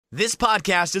This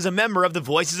podcast is a member of the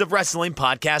Voices of Wrestling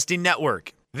Podcasting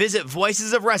Network. Visit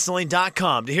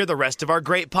voicesofwrestling.com to hear the rest of our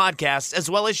great podcasts, as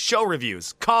well as show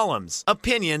reviews, columns,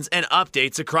 opinions, and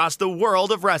updates across the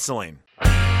world of wrestling.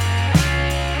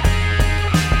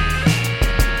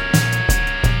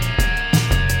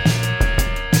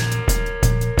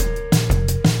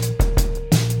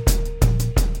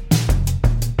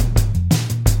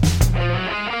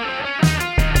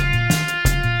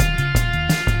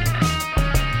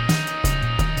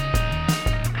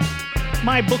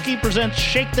 MyBookie presents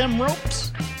Shake Them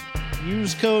Ropes.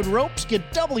 Use code ROPES,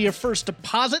 get double your first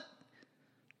deposit.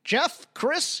 Jeff,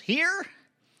 Chris here.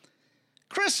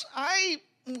 Chris,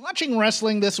 watching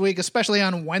wrestling this week, especially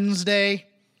on Wednesday,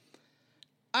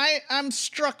 I'm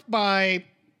struck by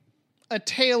a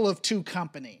tale of two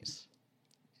companies.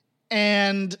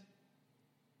 And,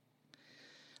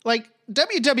 like,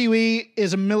 WWE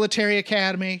is a military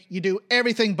academy. You do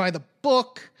everything by the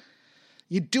book.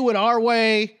 You do it our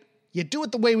way. You do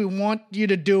it the way we want you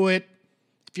to do it.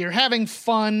 If you're having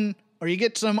fun or you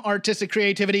get some artistic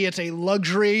creativity, it's a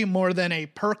luxury more than a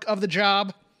perk of the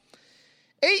job.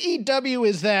 AEW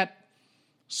is that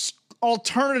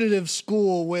alternative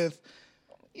school with,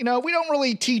 we don't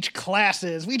really teach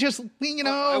classes.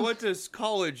 I went to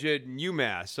college at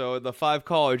UMass, so the 5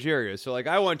 college areas. So,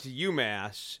 I went to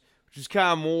UMass, which is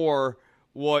kind of more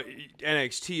what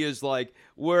NXT is like,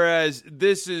 whereas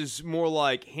this is more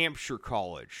like Hampshire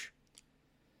College.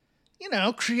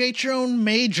 Create your own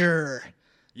major.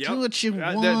 Yep. Do what you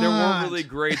want. There weren't really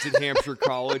grades at Hampshire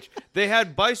College. They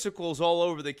had bicycles all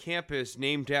over the campus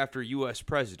named after U.S.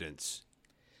 presidents.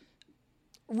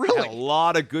 Really? Had a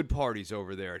lot of good parties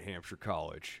over there at Hampshire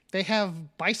College. They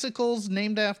have bicycles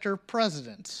named after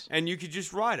presidents. And you could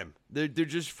just ride them. They're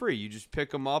just free. You just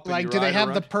pick them up and do they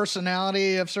have the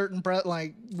personality of certain,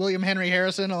 like William Henry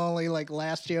Harrison, only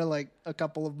last year, a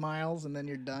couple of miles, and then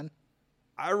you're done?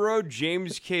 I rode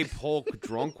James K. Polk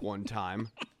drunk one time.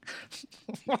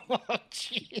 Oh,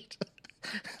 jeez.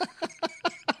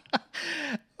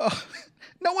 Oh,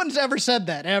 no one's ever said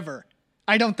that, ever.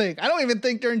 I don't even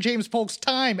think during James Polk's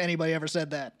time anybody ever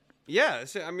said that. Yeah,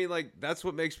 that's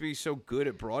what makes me so good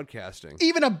at broadcasting.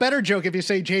 Even a better joke if you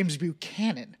say James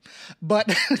Buchanan. But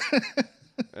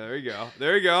There you go.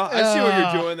 I see what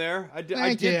you're doing there. I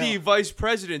did the Vice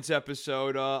President's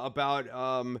episode about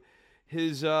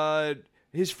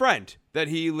his friend that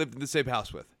he lived in the same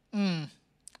house with.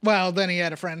 Well, then he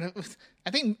had a friend. I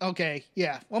think, okay,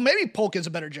 yeah. Well, maybe Polk is a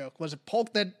better joke. Was it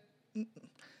Polk that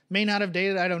may not have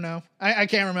dated? I don't know. I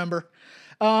can't remember.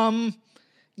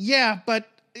 Yeah, but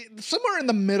somewhere in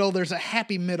the middle, there's a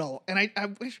happy middle. And I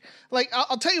wish,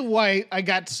 I'll tell you why I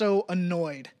got so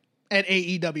annoyed at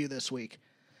AEW this week.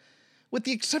 With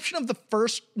the exception of the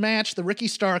first match, the Ricky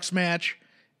Starks match,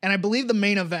 and I believe the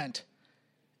main event,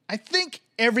 I think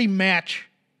every match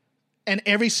and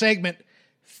every segment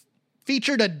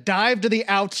featured a dive to the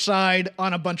outside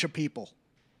on a bunch of people.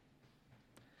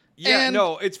 Yeah,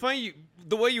 no, it's funny.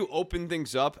 The way you open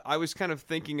things up, I was kind of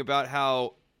thinking about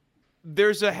how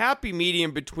there's a happy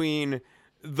medium between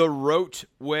the rote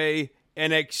way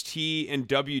NXT and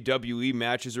WWE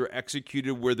matches are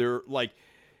executed, where they're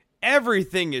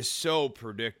everything is so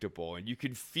predictable, and you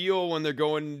can feel when they're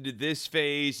going into this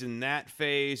phase and that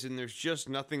phase, and there's just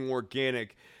nothing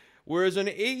organic. Whereas on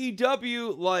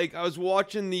AEW, I was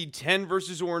watching the 10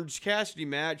 versus Orange Cassidy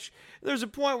match, there's a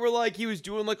point where, he was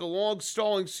doing, a long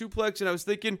stalling suplex, and I was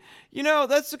thinking,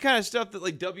 that's the kind of stuff that,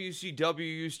 WCW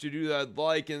used to do that I'd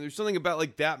like, and there's something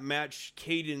about, that match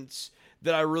cadence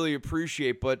that I really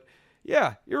appreciate. But,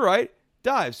 yeah, you're right.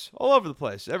 Dives all over the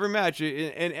place. Every match,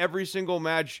 and every single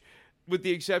match, with the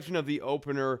exception of the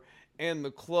opener and the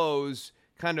close,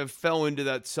 kind of fell into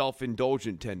that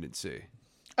self-indulgent tendency.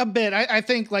 A bit. I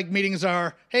think meetings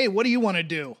are, hey, what do you want to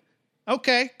do?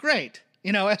 Okay, great.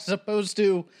 As opposed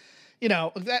to,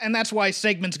 and that's why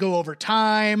segments go over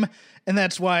time, and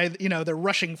that's why, they're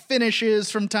rushing finishes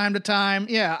from time to time.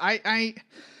 Yeah, I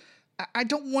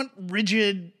don't want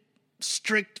rigid,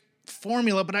 strict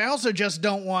formula, but I also just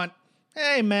don't want,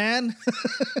 hey, man.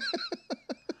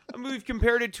 We've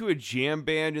compared it to a jam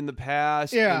band in the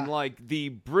past. Yeah. And the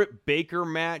Britt Baker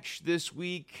match this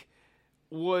week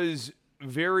was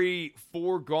very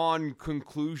foregone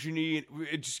conclusion-y.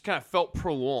 It just kind of felt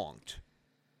prolonged.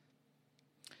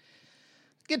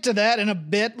 Get to that in a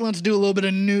bit. Let's do a little bit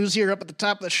of news here up at the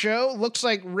top of the show. Looks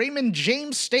like Raymond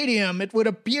James Stadium. It would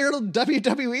appear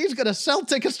WWE is going to sell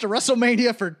tickets to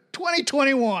WrestleMania for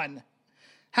 2021.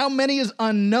 How many is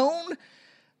unknown?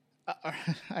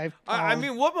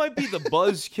 What might be the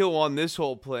buzzkill on this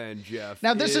whole plan, Jeff?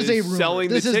 Now, this is a rumor. Selling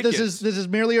this the tickets. This is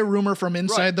merely a rumor from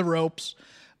inside the ropes,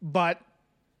 but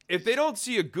if they don't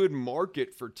see a good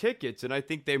market for tickets, and I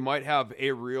think they might have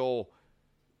a real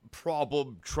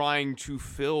problem trying to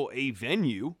fill a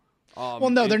venue. Well,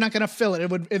 no, they're not going to fill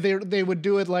it. They would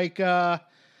do it like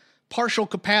partial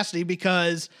capacity,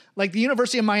 because like the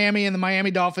University of Miami and the Miami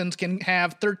Dolphins can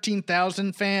have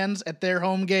 13,000 fans at their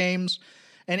home games,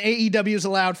 and AEW is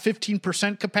allowed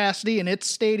 15% capacity in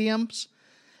its stadiums,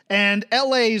 and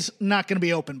LA's not going to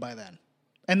be open by then.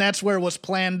 And that's where it was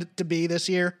planned to be this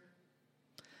year.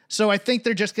 So I think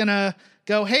they're just going to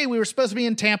go, hey, we were supposed to be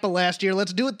in Tampa last year.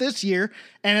 Let's do it this year.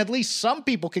 And at least some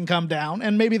people can come down,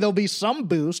 and maybe there'll be some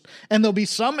boost and there'll be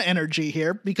some energy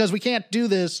here, because we can't do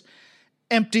this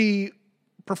empty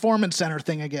performance center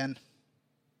thing again.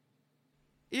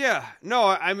 Yeah, no,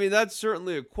 I mean, that's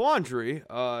certainly a quandary.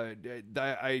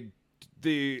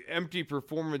 The empty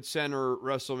performance center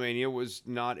WrestleMania was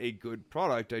not a good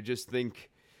product. I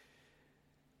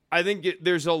think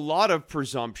there's a lot of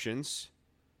presumptions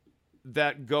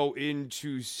that go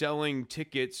into selling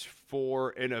tickets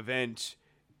for an event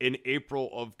in April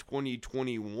of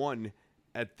 2021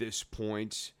 at this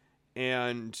point,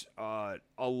 and a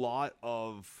lot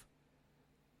of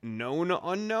known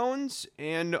unknowns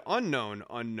and unknown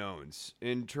unknowns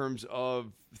in terms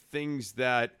of things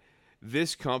that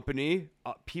this company,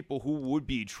 people who would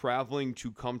be traveling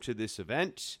to come to this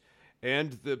event,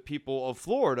 and the people of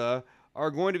Florida are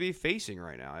going to be facing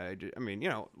right now. I mean,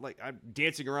 like, I'm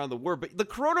dancing around the word, but the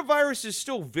coronavirus is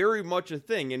still very much a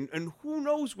thing, and who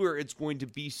knows where it's going to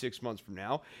be 6 months from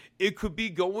now. It could be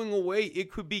going away.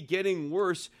 It could be getting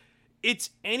worse.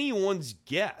 It's anyone's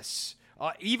guess.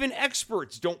 Even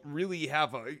experts don't really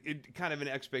have a kind of an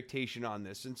expectation on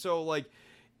this. And so, like,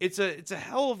 it's a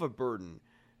hell of a burden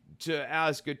to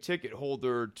ask a ticket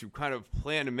holder to kind of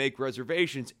plan to make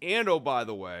reservations. And, oh, by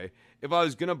the way, if I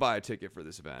was going to buy a ticket for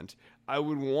this event, I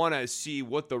would want to see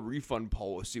what the refund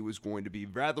policy was going to be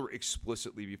rather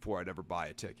explicitly before I'd ever buy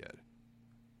a ticket.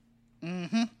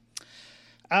 Mm-hmm.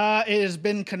 It has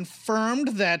been confirmed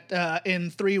that in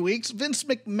 3 weeks, Vince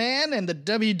McMahon and the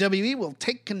WWE will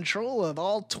take control of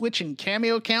all Twitch and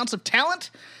Cameo accounts of talent.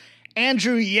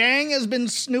 Andrew Yang has been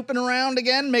snooping around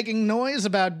again, making noise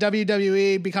about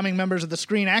WWE becoming members of the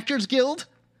Screen Actors Guild.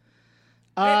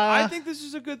 I think this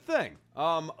is a good thing.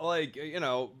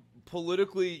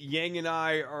 Politically, Yang and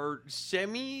I are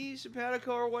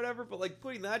semi-simpatico or whatever, but, like,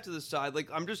 putting that to the side, like,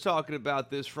 I'm just talking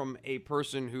about this from a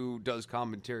person who does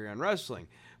commentary on wrestling.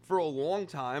 For a long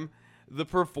time, the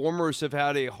performers have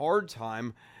had a hard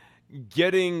time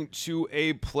getting to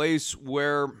a place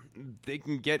where they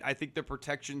can get, I think, the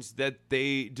protections that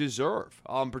they deserve,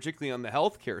 particularly on the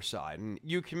healthcare side. And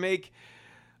you can make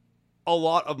a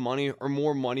lot of money or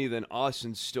more money than us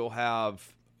and still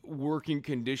have working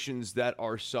conditions that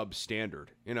are substandard,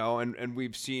 and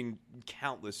we've seen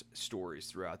countless stories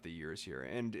throughout the years here.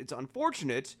 And it's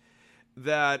unfortunate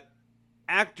that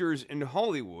actors in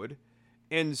Hollywood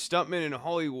and stuntmen in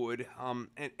Hollywood,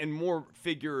 and more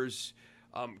figures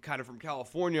kind of from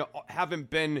California, haven't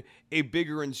been a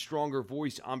bigger and stronger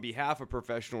voice on behalf of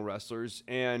professional wrestlers.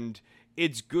 And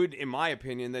it's good, in my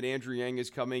opinion, that Andrew Yang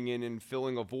is coming in and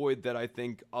filling a void that I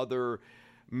think other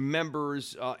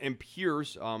members and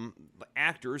peers,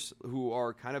 actors who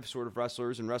are kind of sort of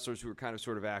wrestlers and wrestlers who are kind of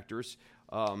sort of actors,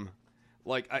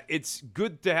 it's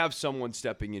good to have someone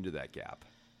stepping into that gap.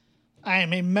 I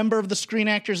am a member of the Screen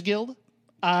Actors Guild.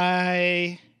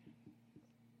 I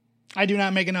do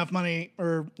not make enough money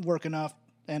or work enough,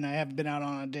 and I haven't been out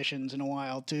on auditions in a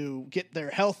while to get their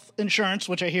health insurance,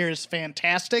 which I hear is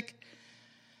fantastic.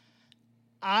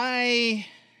 I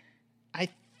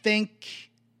think,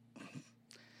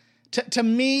 to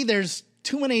me, there's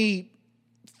too many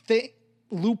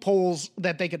loopholes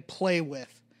that they could play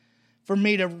with for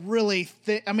me to really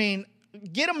think. I mean,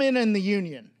 get them in the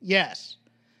union, yes.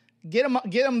 Get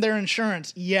them their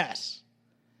insurance, yes.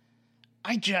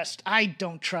 I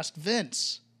don't trust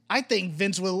Vince. I think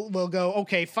Vince will go,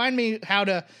 okay, find me how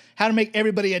to make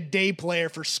everybody a day player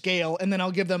for scale, and then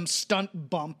I'll give them stunt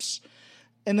bumps,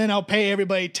 and then I'll pay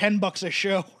everybody $10 a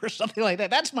show or something like that.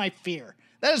 That's my fear.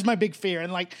 That is my big fear.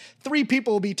 And like 3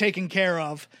 people will be taken care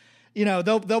of.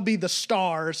 They'll be the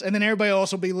stars, and then everybody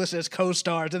else will be listed as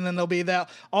co-stars, and then there'll be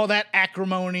all that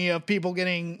acrimony of people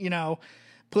getting,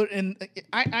 put in.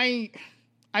 I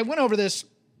went over this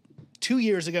 2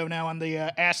 years ago now on the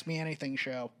Ask Me Anything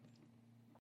show.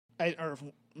 Or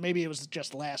maybe it was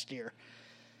just last year,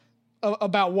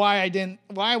 about why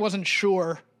I wasn't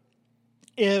sure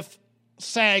if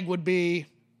SAG would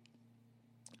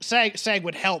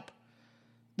help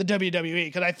the WWE,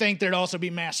 because I think there'd also be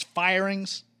mass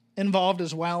firings involved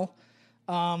as well.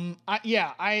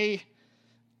 I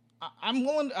I'm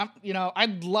willing.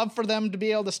 I'd love for them to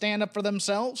be able to stand up for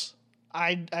themselves.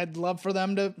 I'd love for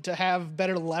them to have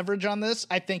better leverage on this.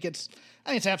 I think it's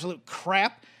absolute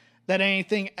crap that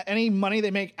any money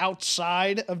they make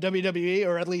outside of WWE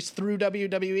or at least through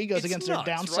WWE goes against their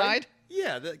downside. Right?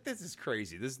 Yeah, this is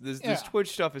crazy. This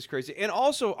Twitch stuff is crazy. And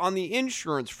also on the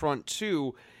insurance front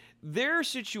too, their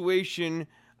situation,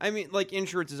 I mean, like,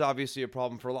 insurance is obviously a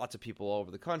problem for lots of people all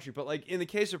over the country, but like in the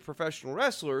case of professional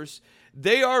wrestlers,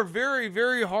 they are very,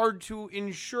 very hard to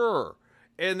insure.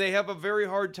 And they have a very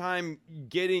hard time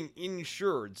getting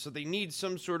insured. So they need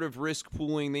some sort of risk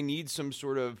pooling. They need some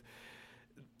sort of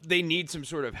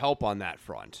help on that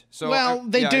front. So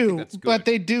they do, but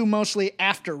they do mostly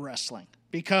after wrestling,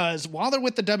 because while they're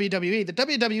with the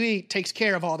WWE takes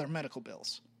care of all their medical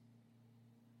bills.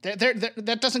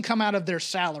 That doesn't come out of their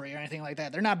salary or anything like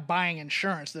that. They're not buying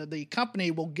insurance. The company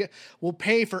will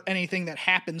pay for anything that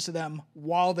happens to them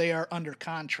while they are under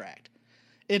contract.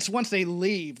 It's once they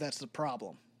leave that's the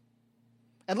problem.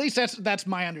 At least that's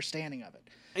my understanding of it.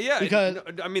 Yeah, because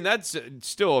I mean that's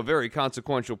still a very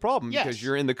consequential problem, because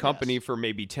you're in the company for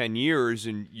maybe 10 years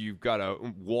and you've got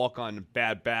to walk on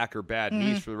bad back or bad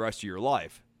knees for the rest of your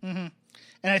life. Mm-hmm.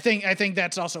 And I think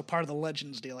that's also part of the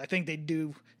Legends deal. I think they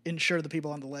do insure the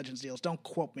people on the Legends deals. Don't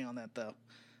quote me on that though.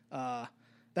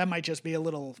 That might just be a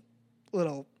little.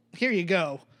 Here you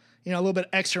go. A little bit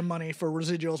extra money for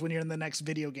residuals when you're in the next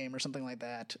video game or something like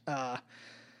that.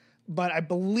 But I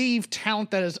believe talent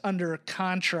that is under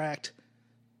contract,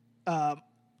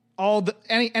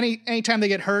 anytime they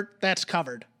get hurt, that's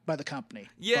covered by the company.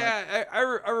 Yeah,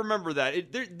 I remember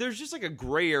that. There's just like a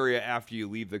gray area after you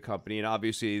leave the company, and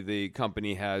obviously the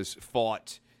company has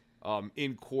fought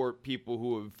in court people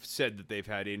who have said that they've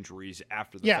had injuries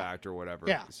after the fact or whatever.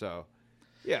 Yeah. So.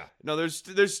 Yeah, no,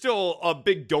 there's still a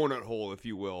big donut hole, if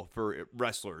you will, for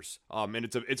wrestlers, and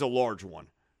it's a large one.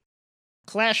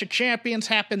 Clash of Champions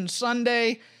happened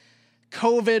Sunday.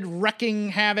 COVID wreaking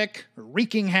havoc.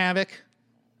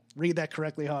 Read that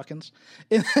correctly, Hawkins.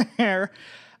 In there,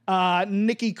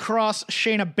 Nikki Cross,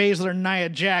 Shayna Baszler, Nia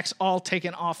Jax all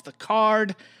taken off the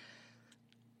card.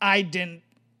 I didn't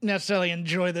necessarily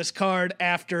enjoy this card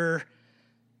after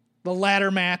the ladder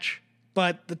match.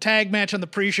 But the tag match on the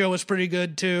pre-show was pretty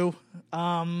good, too.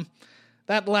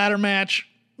 That ladder match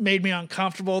made me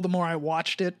uncomfortable the more I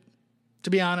watched it, to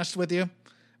be honest with you.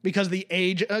 Because the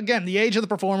age of the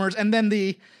performers, and then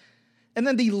the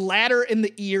ladder in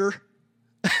the ear.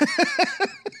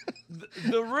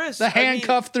 the risk. The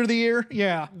handcuff through the ear,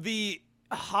 yeah. The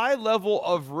high level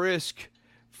of risk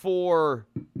for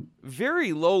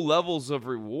very low levels of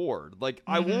reward. Like,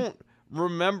 I won't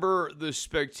remember the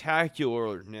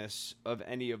spectacularness of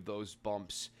any of those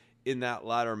bumps in that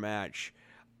ladder match.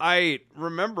 I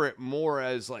remember it more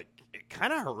as like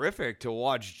kind of horrific to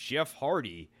watch Jeff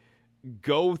Hardy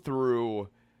go through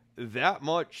that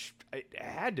much. It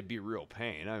had to be real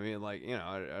pain. I mean, like,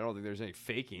 I don't think there's any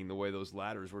faking the way those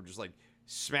ladders were just like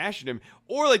smashing him,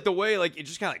 or like the way like it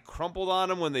just kind of like crumpled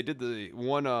on him when they did the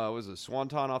one was a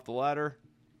swanton off the ladder.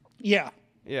 Yeah.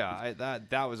 Yeah,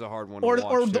 that was a hard one to watch,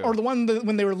 or the one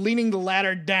when they were leaning the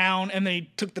ladder down and they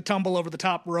took the tumble over the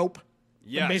top rope.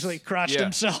 Yes. And basically crotched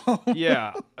himself.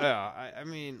 Yeah. I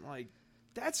mean, like,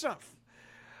 that's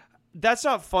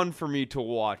not fun for me to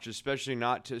watch, especially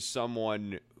not to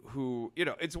someone who,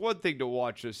 it's one thing to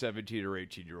watch a 17 or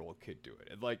 18-year-old kid do it.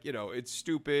 And, like, it's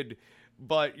stupid,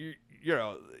 but,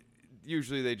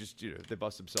 usually they just, they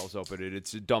bust themselves open and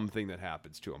it's a dumb thing that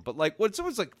happens to them. But like when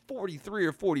someone's like 43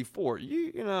 or 44,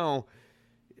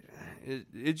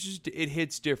 it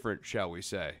hits different, shall we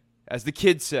say, as the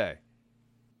kids say.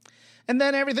 And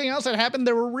then everything else that happened,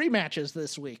 there were rematches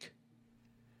this week.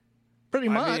 Pretty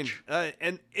much. I mean,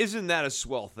 and isn't that a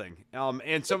swell thing?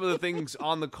 And some of the things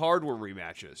on the card were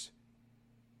rematches.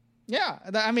 Yeah.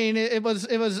 I mean, it was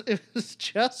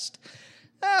just,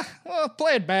 well,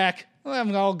 play it back. We'll have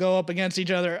them all go up against each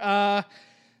other. I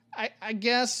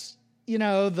guess, I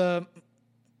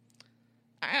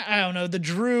don't know, the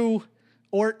Drew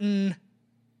Orton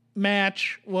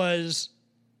match was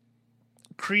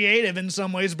creative in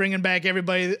some ways, bringing back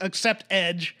everybody except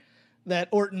Edge that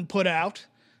Orton put out.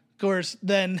 Of course,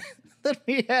 then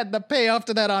we had the payoff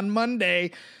to that on Monday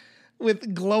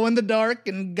with glow in the dark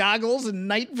and goggles and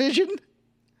night vision.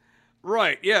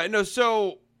 Right. Yeah. No.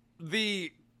 So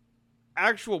the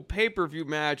actual pay-per-view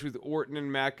match with Orton and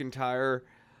McIntyre,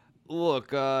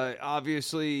 look,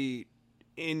 obviously,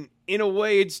 in a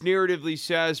way, it's narratively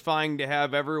satisfying to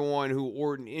have everyone who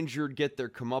Orton injured get their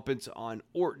comeuppance on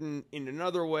Orton. In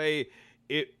another way,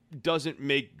 it doesn't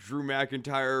make Drew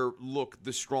McIntyre look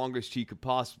the strongest he could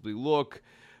possibly look.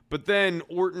 But then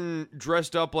Orton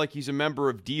dressed up like he's a member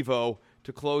of Devo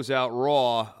to close out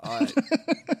Raw.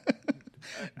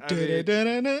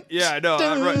 Yeah,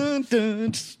 no, right.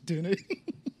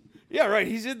 Yeah, right.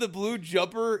 He's in the blue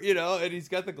jumper, and he's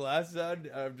got the glasses on.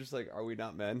 I'm just like, are we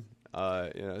not men?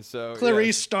 So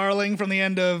Clarice Starling from the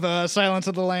end of Silence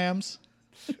of the Lambs.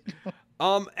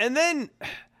 And then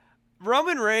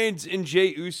Roman Reigns and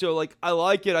Jey Uso, like, I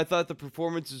like it. I thought the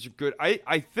performances are good.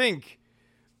 I think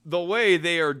the way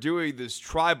they are doing this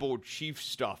tribal chief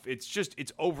stuff,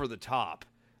 it's over the top.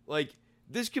 Like,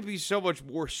 this could be so much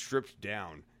more stripped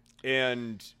down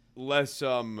and less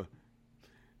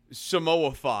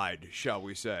Samoa-fied, shall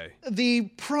we say. The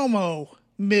promo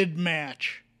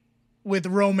mid-match with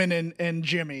Roman and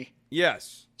Jimmy.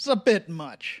 Yes. It's a bit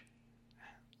much.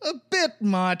 The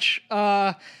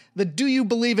do you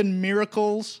believe in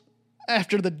miracles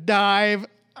after the dive?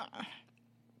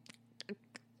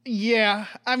 Yeah,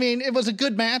 I mean, it was a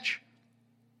good match.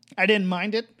 I didn't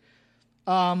mind it.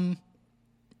 There's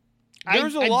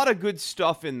a lot of good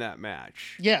stuff in that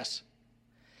match. Yes.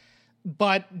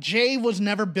 But Jay was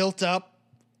never built up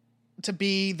to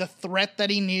be the threat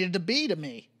that he needed to be to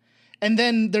me. And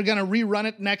then they're going to rerun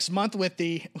it next month with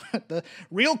the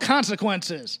real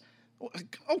consequences.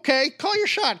 Okay, call your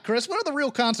shot, Chris. What are the real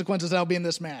consequences that'll be in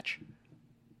this match?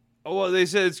 Oh, well, they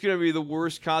said it's going to be the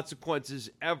worst consequences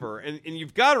ever. And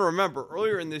you've got to remember,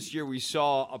 earlier in this year, we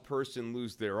saw a person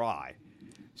lose their eye.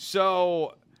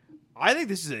 So I think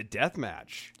this is a death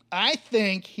match. I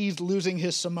think he's losing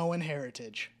his Samoan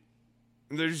heritage.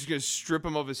 And they're just going to strip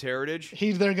him of his heritage?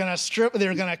 They're going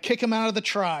to kick him out of the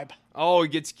tribe. Oh, he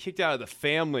gets kicked out of the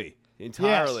family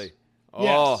entirely.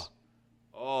 Yes.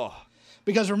 Oh.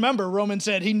 Because remember, Roman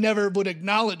said he never would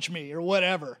acknowledge me or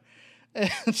whatever.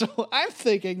 And so I'm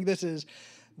thinking this is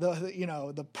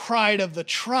the pride of the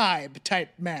tribe type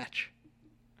match.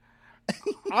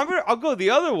 I'll go the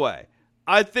other way.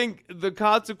 I think the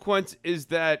consequence is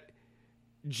that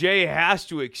Jay has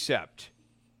to accept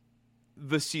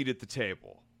the seat at the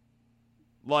table.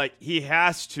 Like, he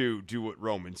has to do what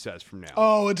Roman says from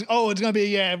now. It's gonna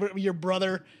be your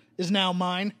brother is now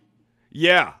mine.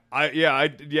 Yeah,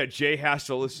 Jay has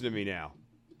to listen to me now.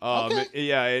 Okay.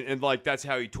 Yeah, and like that's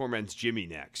how he torments Jimmy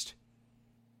next.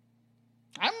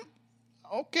 I'm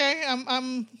okay.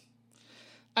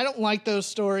 I don't like those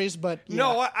stories, but yeah.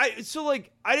 No, I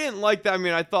didn't like that. I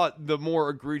mean, I thought the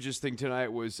more egregious thing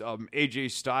tonight was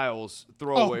AJ Styles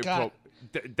throwaway. Oh, God.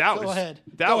 That was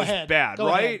bad,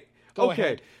 right? Go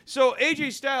ahead. So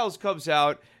AJ Styles comes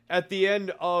out at the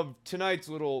end of tonight's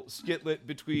little skitlet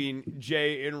between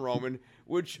Jay and Roman,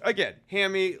 which, again,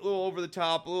 hammy, a little over the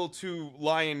top, a little too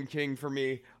Lion King for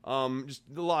me. Just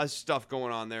a lot of stuff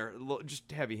going on there,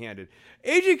 just heavy-handed.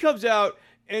 AJ comes out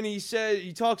and he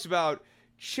talks about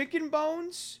chicken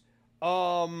bones.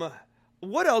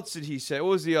 What else did he say? What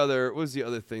was the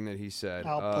other thing that he said?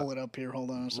 I'll pull it up here. Hold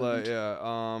on a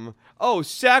second.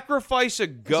 Sacrifice a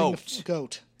goat.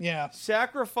 Goat. Yeah.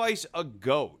 Sacrifice a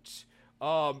goat.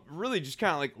 Really just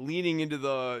kind of like leaning into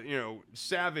the,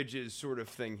 savages sort of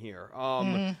thing here.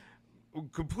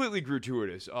 Completely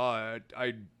gratuitous.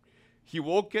 He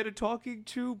won't get a talking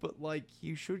to, but like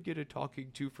he should get a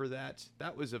talking to for that.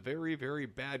 That was a very, very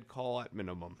bad call at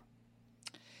minimum.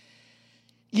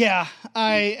 Yeah,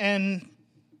 and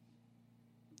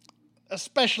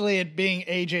especially it being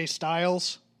AJ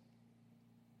Styles.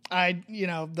 Especially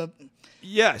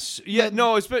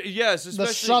the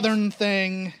Southern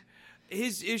thing.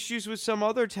 His issues with some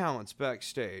other talents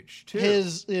backstage too.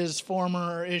 His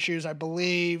former issues, I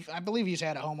believe he's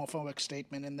had a homophobic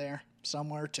statement in there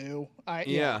somewhere too. I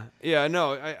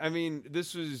mean,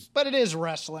 this was. But it is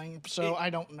wrestling, so I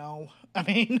don't know. I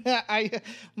mean,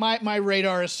 my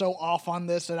radar is so off on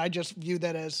this that I just view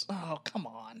that as, oh, come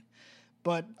on.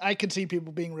 But I could see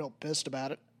people being real pissed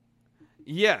about it.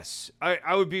 Yes,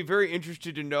 I would be very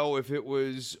interested to know if it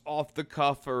was off the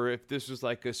cuff or if this was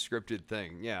like a scripted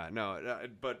thing. Yeah, no,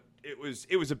 but it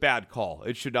was a bad call.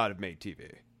 It should not have made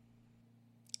TV.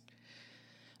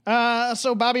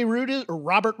 So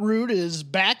Robert Roode is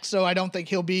back, so I don't think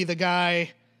he'll be the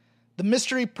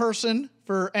mystery person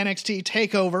for NXT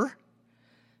TakeOver.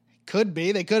 Could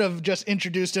be. They could have just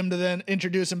introduced him to then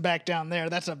introduce him back down there.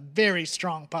 That's a very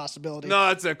strong possibility. No,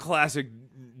 that's a classic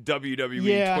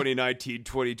WWE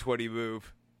 2019-2020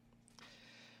 move.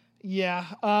 Yeah.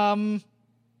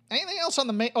 Anything else on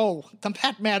the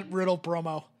Matt Riddle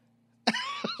promo?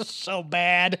 So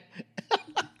bad.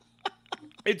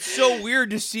 It's so weird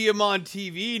to see him on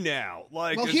TV now.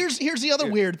 Like, well, here's the other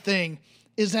weird thing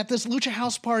is that this Lucha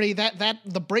House Party, that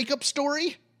the breakup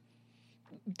story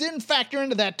didn't factor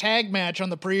into that tag match on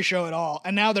the pre-show at all,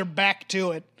 and now they're back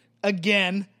to it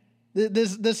again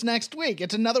this next week.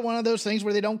 It's another one of those things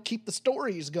where they don't keep the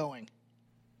stories going.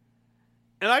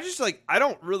 And I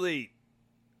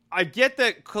get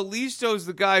that Kalisto's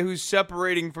the guy who's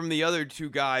separating from the other two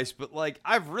guys, but like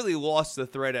I've really lost the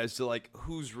thread as to like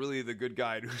who's really the good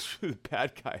guy and who's really the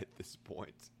bad guy at this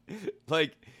point.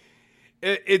 Like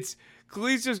it's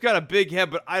Kalisto's got a big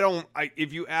head, but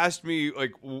if you asked me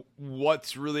like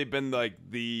what's really been like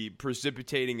the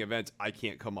precipitating events, I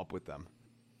can't come up with them.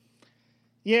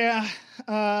 Yeah,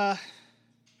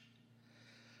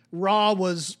 Raw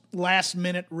was last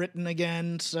minute written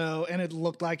again, and it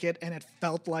looked like it, and it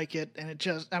felt like it, and it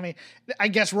just, I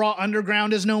guess Raw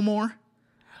Underground is no more.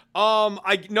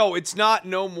 No, it's not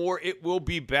no more. It will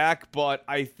be back, but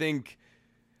I think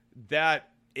that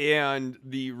and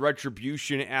the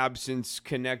Retribution absence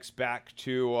connects back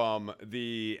to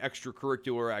the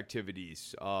extracurricular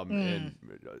activities and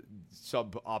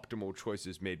suboptimal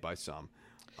choices made by some.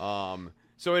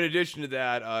 So in addition to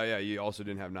that, you also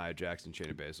didn't have Nia Jax and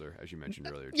Shayna Baszler, as you mentioned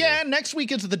earlier. Too. Yeah, next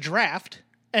week is the draft,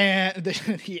 and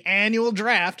the annual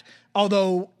draft,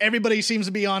 although everybody seems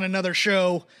to be on another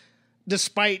show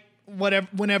despite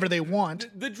whenever they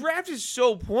want. The draft is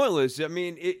so pointless. I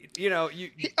mean, well,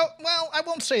 I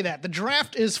won't say that. The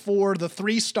draft is for the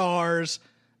 3 stars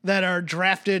that are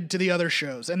drafted to the other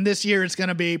shows, and this year it's going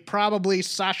to be probably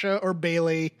Sasha or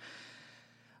Bayley,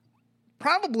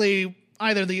 probably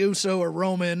either the Uso or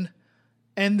Roman,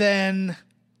 and then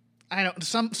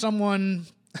someone.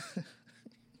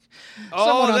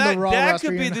 Oh, on the Raw that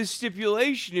could be the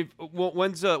stipulation.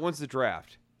 When's the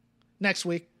draft? Next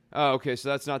week. Oh, okay. So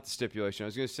that's not the stipulation. I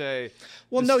was going to say.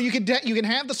 Well, no, you can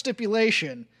have the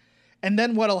stipulation, and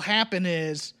then what'll happen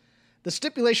is the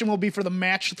stipulation will be for the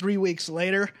match 3 weeks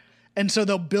later, and so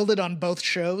they'll build it on both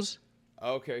shows.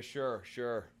 Okay, sure.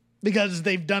 Because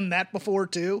they've done that before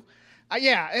too.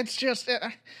 Yeah, it's just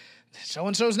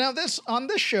so-and-so's now on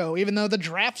this show, even though the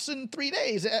draft's in 3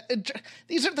 days.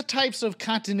 These are the types of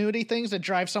continuity things that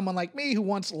drive someone like me who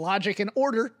wants logic and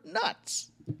order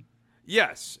nuts.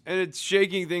 Yes, and it's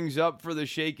shaking things up for the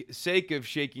sake of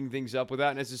shaking things up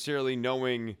without necessarily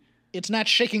knowing. It's not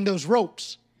shaking those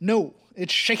ropes. No,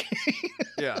 it's shaking.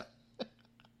 Yeah.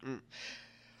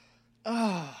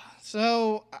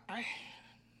 So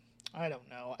I don't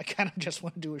know. I kind of just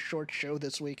want to do a short show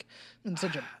this week. I'm in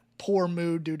such a poor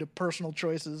mood due to personal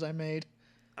choices I made.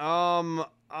 I'm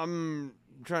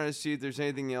trying to see if there's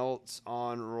anything else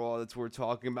on Raw that's worth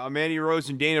talking about. Mandy Rose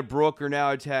and Dana Brooke are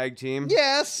now a tag team.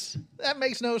 Yes, that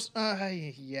makes no.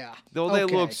 Yeah. Though they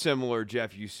look similar,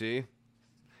 Jeff. You see.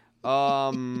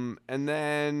 And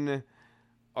then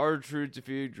R-Truth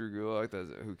defeated Drew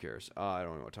Gulak. Who cares? I don't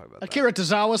even want to talk about Akira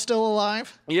Tozawa's still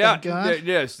alive? Yeah.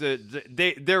 Yes.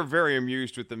 They're very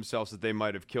amused with themselves that they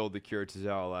might have killed Akira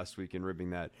Tozawa last week in ribbing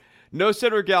that. No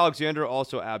Cedric Alexander,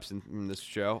 also absent from this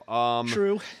show.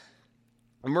 True.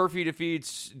 Murphy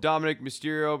defeats Dominic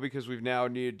Mysterio because we've now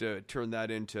needed to turn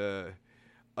that into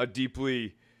a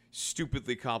deeply,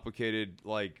 stupidly complicated,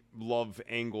 like, love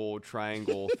angle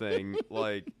triangle thing.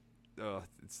 Like,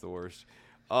 it's the worst.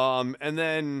 And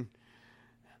then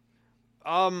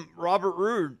Robert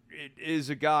Roode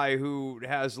is a guy who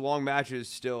has long matches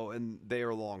still, and they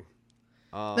are long.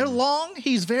 They're long.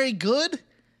 He's very good,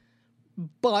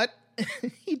 but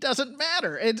he doesn't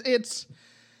matter.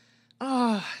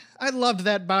 I loved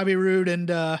that Bobby Roode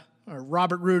and or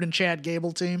Robert Roode and Chad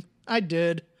Gable team. I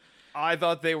did. I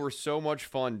thought they were so much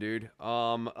fun, dude.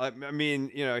 I mean,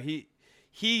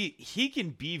 he can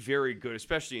be very good,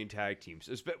 especially in tag teams.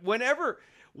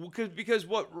 Because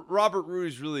what Robert Roode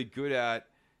is really good at,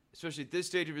 especially at this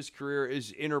stage of his career,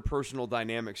 is interpersonal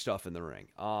dynamic stuff in the ring.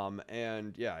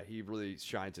 And yeah, he really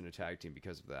shines in a tag team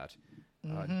because of that.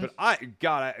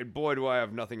 But boy, do I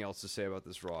have nothing else to say about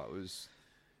this Raw. It was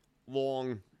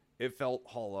long. It felt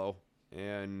hollow,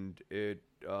 and it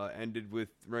ended with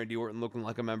Randy Orton looking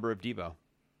like a member of Devo.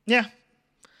 Yeah.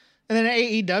 And then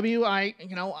AEW,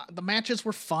 the matches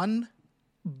were fun,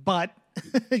 but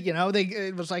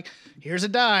it was like, here's a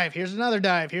dive, here's another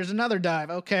dive, here's another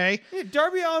dive. Okay. Yeah,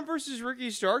 Darby Allin versus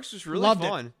Ricky Starks was really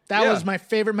fun. It. That was my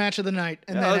favorite match of the night.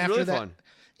 And then that was after really that, fun.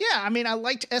 Yeah, I mean, I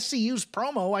liked SCU's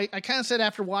promo. I kind of said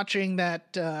after watching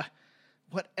that,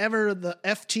 whatever the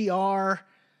FTR,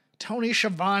 Tony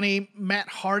Schiavone, Matt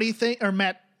Hardy thing, or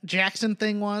Matt Jackson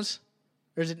thing was.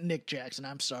 Or is it Nick Jackson?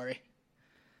 I'm sorry.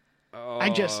 I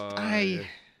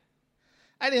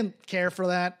didn't care for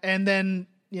that. And then,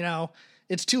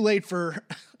 it's too late for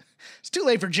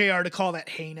JR to call that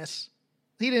heinous.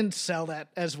 He didn't sell that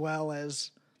as well as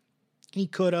he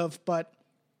could have, but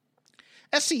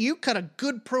SCU cut a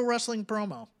good pro wrestling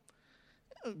promo.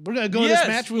 we're going to go to this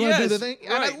match. We want to do the thing.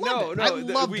 Right. And I love it. I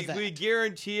love that. We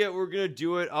guarantee it. We're going to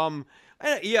do it.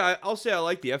 I'll say I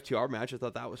like the FTR match. I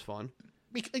thought that was fun.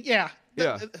 Yeah.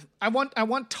 I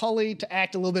want Tully to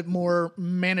act a little bit more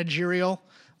managerial,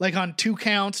 like on 2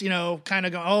 counts, kind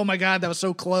of go, oh my God, that was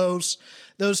so close.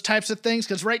 Those types of things.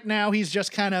 Because right now he's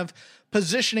just kind of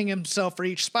positioning himself for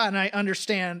each spot. And I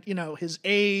understand, his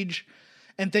age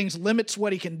and things limits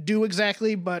what he can do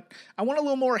exactly. But I want a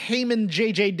little more Heyman,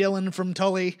 J.J. Dillon from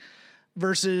Tully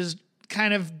versus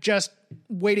kind of just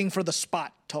waiting for the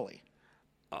spot Tully.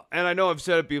 And I know I've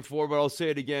said it before, but I'll say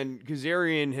it again.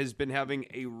 Kazarian has been having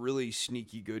a really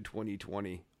sneaky good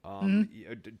 2020.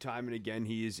 Time and again,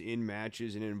 he is in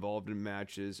matches and involved in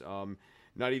matches.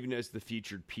 Not even as the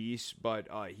featured piece, but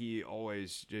he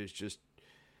always is just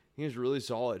he is really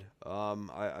solid.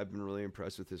 I've been really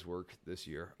impressed with his work this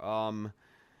year.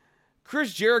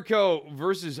 Chris Jericho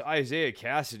versus Isaiah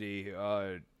Cassidy.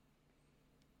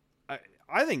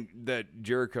 I think that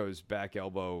Jericho's back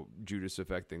elbow Judas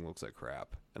Effect thing looks like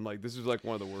crap. And this is one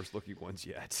of the worst looking ones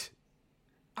yet.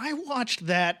 I watched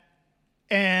that,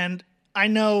 and I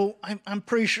know I'm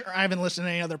pretty sure I haven't listened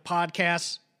to any other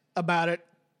podcasts about it,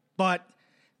 but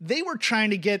they were trying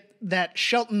to get that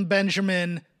Shelton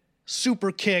Benjamin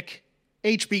super kick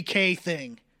HBK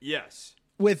thing. Yes.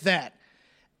 With that.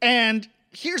 And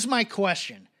here's my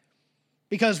question,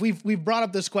 because we've brought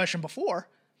up this question before.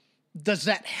 Does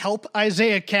that help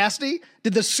Isaiah Cassidy?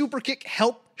 Did the super kick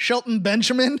help Shelton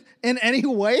Benjamin in any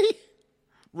way?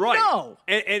 Right. No.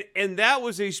 And that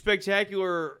was a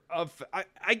spectacular,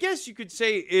 I guess you could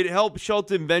say it helped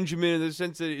Shelton Benjamin in the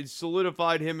sense that it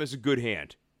solidified him as a good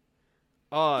hand.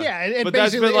 But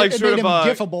basically it made him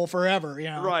giffable forever.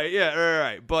 Right,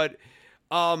 right. But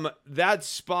that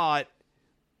spot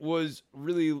was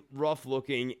really rough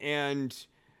looking, and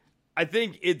I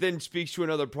think it then speaks to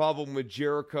another problem with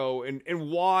Jericho and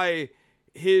why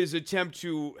his attempt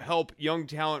to help young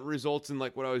talent results in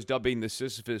what I was dubbing the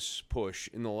Sisyphus push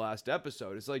in the last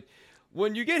episode. It's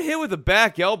when you get hit with a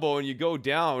back elbow and you go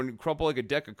down and crumple like a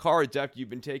deck of cards after you've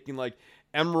been taking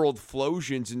emerald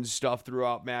flosions and stuff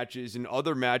throughout matches and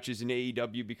other matches in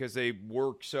AEW because they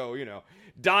work so,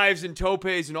 dives and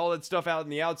topes and all that stuff out on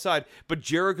the outside, but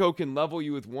Jericho can level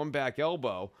you with one back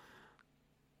elbow.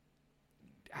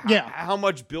 How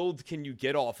much build can you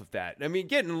get off of that? I mean,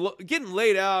 getting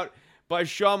laid out by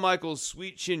Shawn Michaels'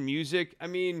 sweet chin music. I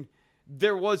mean,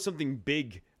 there was something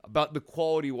big about the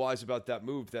quality-wise about that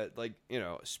move that,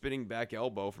 spinning back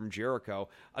elbow from Jericho,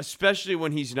 especially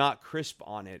when he's not crisp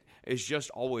on it, is just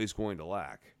always going to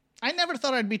lack. I never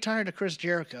thought I'd be tired of Chris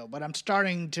Jericho, but I'm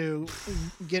starting to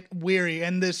get weary.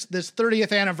 And this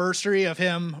 30th anniversary of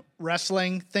him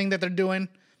wrestling thing that they're doing,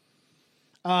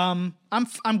 I'm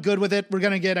good with it. We're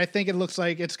gonna get. I think it looks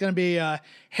like it's gonna be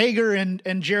Hager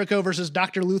and Jericho versus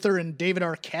Dr. Luther and David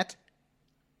Arquette.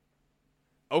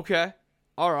 Okay,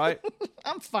 all right.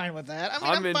 I'm fine with that.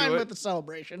 I'm fine with the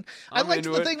celebration. I liked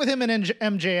the thing with him and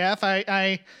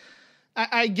MJF.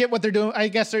 I get what they're doing. I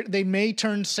guess they may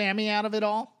turn Sammy out of it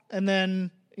all and then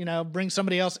bring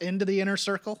somebody else into the inner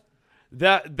circle.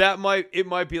 That might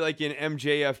be like an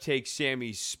MJF takes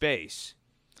Sammy's space.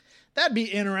 That'd be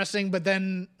interesting, but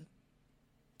then,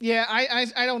 I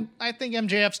think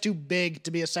MJF's too big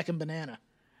to be a second banana.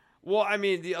 Well, I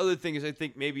mean, the other thing is I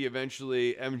think maybe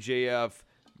eventually MJF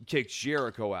kicks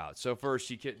Jericho out. So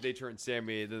first they turn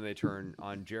Sammy, then they turn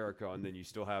on Jericho, and then you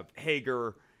still have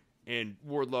Hager and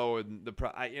Wardlow and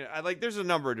there's a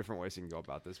number of different ways you can go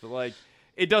about this, but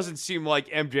it doesn't seem like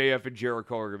MJF and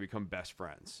Jericho are going to become best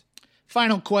friends.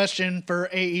 Final question for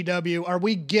AEW: are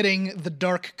we getting the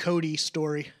Dark Cody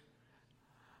story?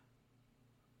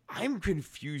 I'm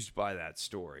confused by that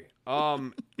story.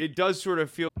 It does sort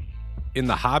of feel... In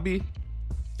the hobby,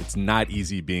 it's not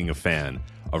easy being a fan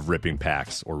of ripping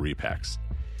packs or repacks.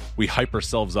 We hype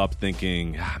ourselves up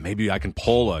thinking, maybe I can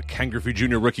pull a Ken Griffey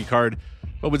Jr. rookie card,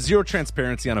 but with zero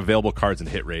transparency on available cards and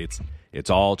hit rates, it's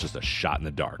all just a shot in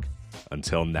the dark.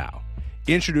 Until now.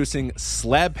 Introducing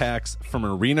Slab Packs from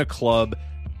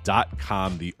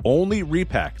ArenaClub.com, the only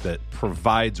repack that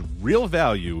provides real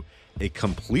value, a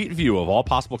complete view of all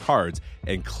possible cards,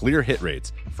 and clear hit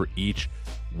rates for each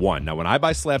one. Now, when I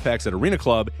buy Slab Packs at Arena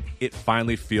Club, it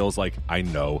finally feels like I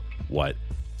know what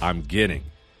I'm getting.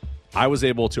 I was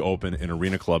able to open an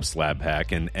Arena Club Slab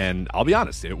Pack, and I'll be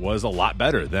honest, it was a lot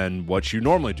better than what you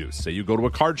normally do. Say you go to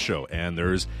a card show, and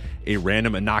there's a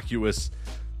random innocuous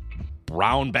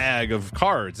brown bag of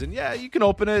cards, and you can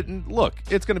open it and look,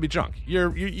 it's going to be junk.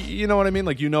 You know what I mean?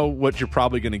 You know what you're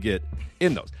probably going to get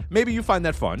in those. Maybe you find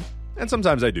that fun. And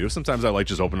sometimes I do. Sometimes I like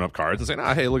just opening up cards and saying,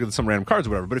 hey, look at some random cards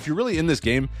or whatever. But if you're really in this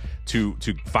game to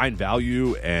find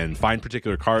value and find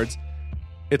particular cards,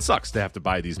 it sucks to have to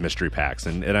buy these mystery packs.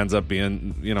 And it ends up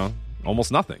being,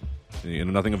 almost nothing.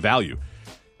 Nothing of value.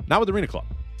 Not with Arena Club.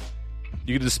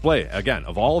 You can display, again,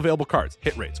 of all available cards,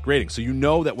 hit rates, grading. So you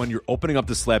know that when you're opening up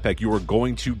the slab pack, you are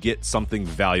going to get something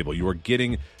valuable. You are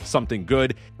getting something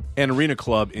good. And Arena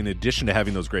Club, in addition to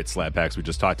having those great slab packs we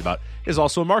just talked about, is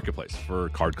also a marketplace for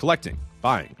card collecting,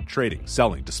 buying, trading,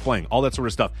 selling, displaying, all that sort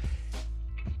of stuff.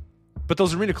 But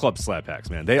those Arena Club slab packs,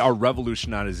 man, they are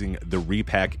revolutionizing the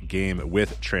repack game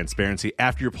with transparency.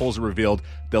 After your pulls are revealed,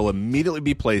 they'll immediately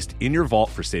be placed in your vault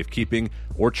for safekeeping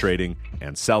or trading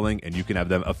and selling, and you can have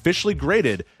them officially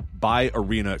graded by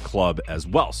Arena Club as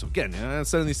well. So again,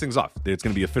 sending these things off, it's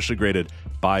going to be officially graded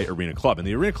by Arena Club. And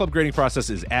the Arena Club grading process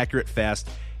is accurate, fast,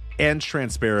 and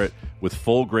transparent, with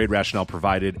full grade rationale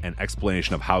provided and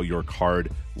explanation of how your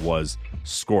card was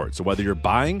scored. So whether you're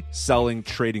buying, selling,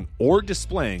 trading, or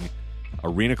displaying,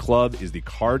 Arena Club is the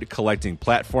card collecting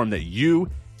platform that you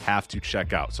have to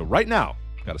check out. So right now,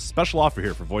 I've got a special offer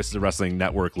here for Voices of Wrestling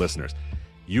Network listeners.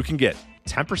 You can get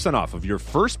 10% off of your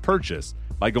first purchase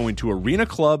by going to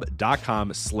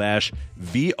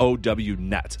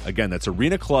arenaclub.com/VOWnet. Again, that's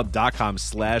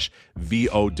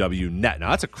arenaclub.com/VOWnet. Now,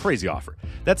 that's a crazy offer.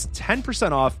 That's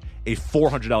 10% off a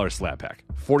 $400 slab pack.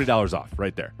 $40 off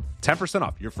right there. 10%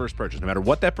 off your first purchase. No matter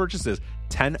what that purchase is,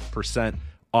 10%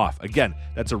 off. Again,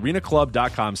 that's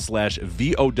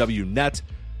arenaclub.com/VOWnet.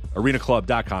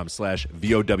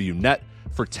 arenaclub.com/VOWnet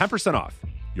for 10% off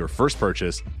your first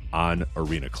purchase on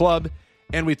Arena Club.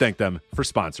 And we thank them for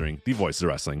sponsoring the Voices of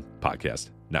Wrestling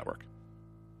Podcast Network.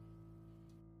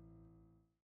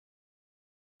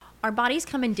 Our bodies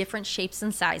come in different shapes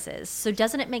and sizes, so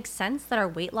doesn't it make sense that our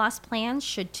weight loss plans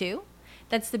should too?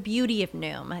 That's the beauty of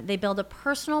Noom. They build a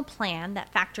personal plan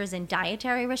that factors in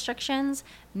dietary restrictions,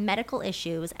 medical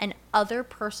issues, and other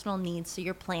personal needs so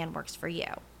your plan works for you.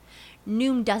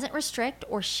 Noom doesn't restrict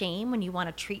or shame when you want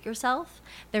to treat yourself.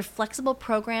 Their flexible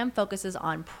program focuses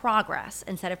on progress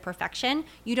instead of perfection.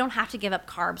 You don't have to give up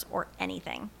carbs or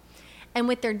anything. And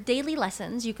with their daily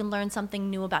lessons, you can learn something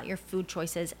new about your food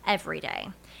choices every day.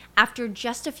 After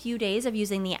just a few days of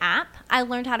using the app, I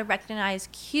learned how to recognize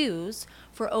cues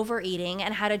for overeating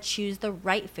and how to choose the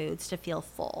right foods to feel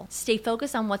full. Stay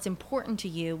focused on what's important to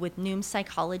you with Noom's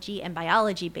psychology and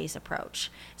biology-based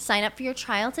approach. Sign up for your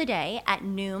trial today at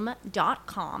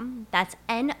Noom.com. That's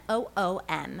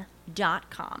NOOM.com.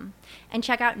 And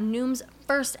check out Noom's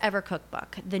first ever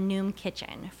cookbook, The Noom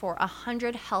Kitchen, for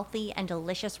 100 healthy and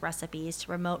delicious recipes to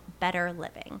promote better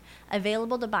living.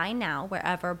 Available to buy now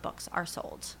wherever books are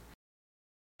sold.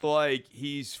 Like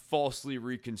he's falsely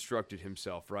reconstructed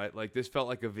himself, right? Like this felt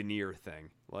like a veneer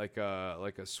thing, like a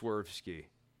Swervski.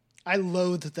 I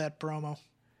loathed that promo.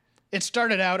 It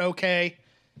started out okay,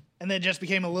 and then it just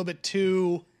became a little bit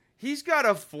too... He's got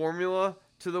a formula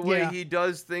to the way he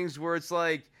does things where it's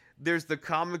like there's the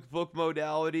comic book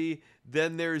modality,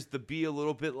 then there's the be a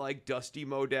little bit like Dusty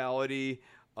modality.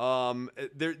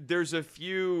 There's a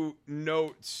few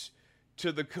notes to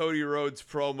the Cody Rhodes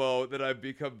promo that I've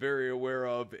become very aware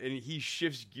of, and he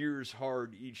shifts gears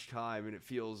hard each time, and it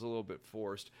feels a little bit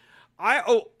forced. I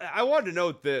wanted to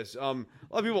note this. A lot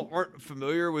of people aren't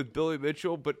familiar with Billy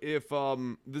Mitchell, but if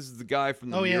this is the guy from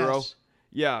the Miro. Yes.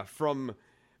 Yeah, from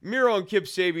Miro and Kip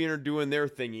Sabian are doing their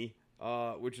thingy,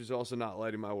 which is also not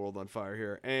lighting my world on fire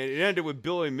here. And it ended with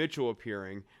Billy Mitchell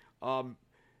appearing.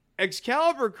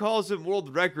 Excalibur calls him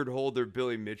world record holder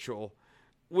Billy Mitchell,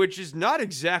 which is not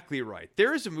exactly right.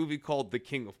 There is a movie called The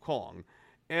King of Kong,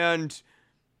 and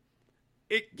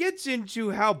it gets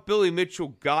into how Billy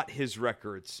Mitchell got his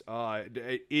records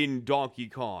in Donkey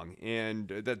Kong, and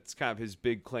that's kind of his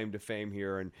big claim to fame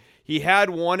here. And he had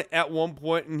one at one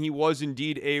point, and he was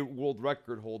indeed a world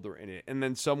record holder in it. And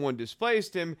then someone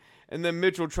displaced him, and then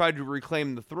Mitchell tried to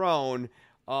reclaim the throne,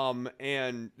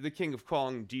 and The King of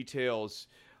Kong details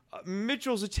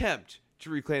Mitchell's attempt to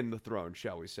reclaim the throne,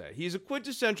 shall we say. He's a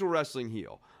quintessential wrestling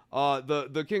heel.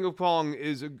 The King of Kong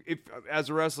is, as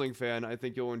a wrestling fan, I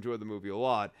think you'll enjoy the movie a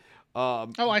lot.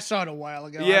 I saw it a while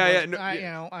ago.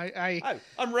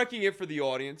 I'm wrecking it for the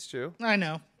audience too. I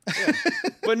know. Yeah.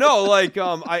 But no,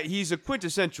 he's a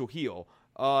quintessential heel,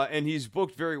 and he's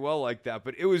booked very well like that.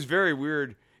 But it was very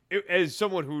weird as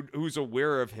someone who's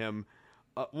aware of him.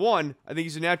 One, I think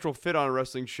he's a natural fit on a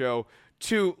wrestling show.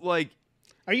 Two,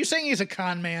 are you saying he's a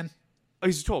con man?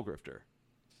 He's a toll grifter.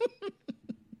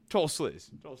 Toll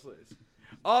sleaze.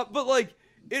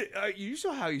 But you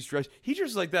saw how he's dressed. He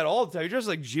dresses like that all the time. He dresses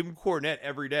like Jim Cornette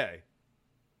every day.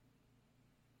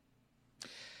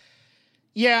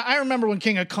 Yeah, I remember when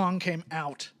King of Kong came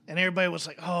out, and everybody was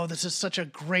like, oh, this is such a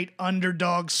great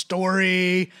underdog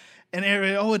story. And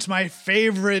everybody, oh, it's my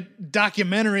favorite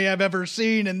documentary I've ever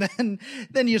seen. And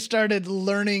then you started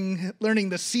learning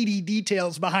the seedy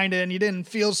details behind it, and you didn't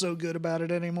feel so good about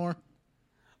it anymore.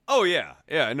 Oh, yeah.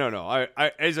 Yeah, no.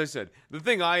 I as I said, the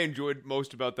thing I enjoyed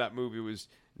most about that movie was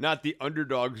not the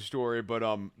underdog story, but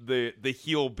the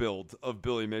heel build of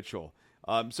Billy Mitchell.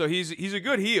 So he's a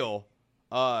good heel.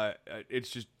 It's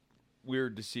just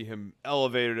weird to see him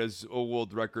elevated as a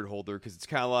world record holder, because it's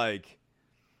kind of like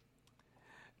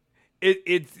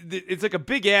it's like a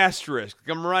big asterisk.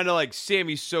 I'm around to like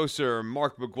Sammy Sosa or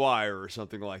Mark McGwire or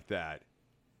something like that.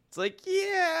 It's like,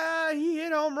 yeah, he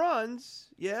hit home runs,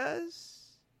 yes.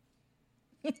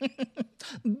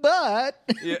 But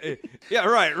yeah,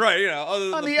 right. You know, other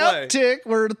than on the play. uptick,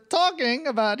 we're talking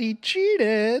about he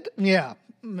cheated. Yeah.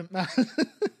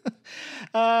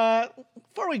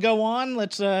 Before we go on,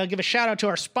 let's give a shout out to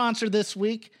our sponsor this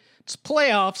week. It's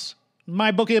playoffs.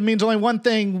 MyBookie, it means only one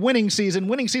thing: winning season.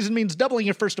 Winning season means doubling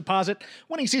your first deposit.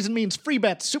 Winning season means free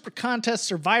bets, super contests,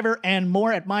 Survivor, and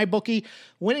more at MyBookie.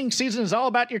 Winning season is all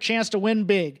about your chance to win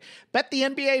big. Bet the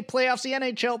NBA playoffs, the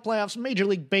NHL playoffs, Major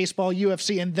League Baseball,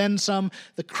 UFC, and then some.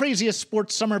 The craziest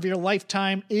sports summer of your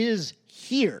lifetime is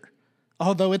here.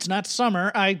 Although it's not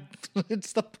summer,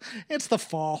 it's the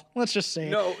fall. Let's just say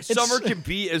no. Summer can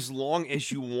be as long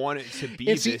as you want it to be.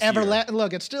 It's this the year.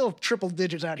 Look, it's still triple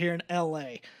digits out here in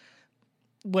LA,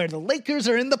 where the Lakers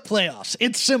are in the playoffs.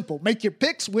 It's simple. Make your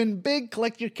picks, win big,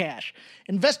 collect your cash.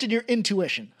 Invest in your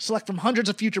intuition. Select from hundreds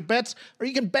of future bets, or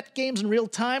you can bet games in real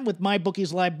time with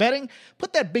MyBookie's live betting.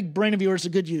 Put that big brain of yours to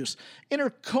good use. Enter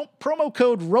promo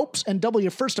code ROPES and double your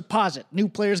first deposit. New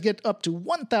players get up to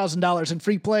 $1,000 in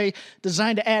free play,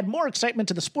 designed to add more excitement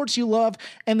to the sports you love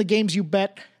and the games you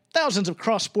bet. Thousands of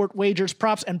cross-sport wagers,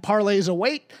 props, and parlays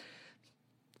await.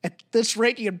 At this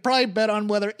rate, you can probably bet on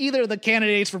whether either of the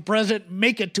candidates for president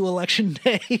make it to election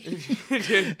day. You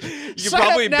can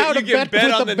probably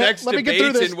bet on the next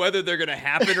debates and whether they're going to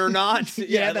happen or not.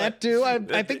 Yeah, that too.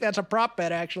 I think that's a prop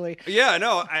bet, actually. Yeah,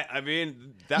 no, I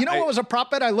mean... what was a prop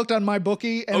bet? I looked on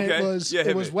MyBookie, and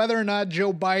it was whether or not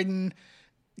Joe Biden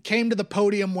came to the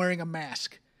podium wearing a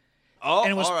mask. Oh,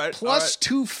 and it was all right, plus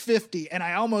 250, and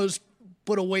I almost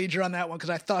put a wager on that one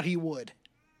because I thought he would.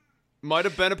 Might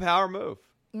have been a power move.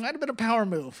 Might have been a power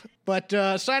move, but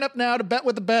sign up now to bet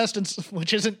with the best,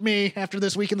 which isn't me after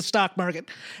this week in the stock market,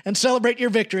 and celebrate your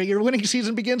victory. Your winning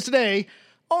season begins today,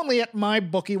 only at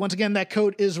MyBookie. Once again, that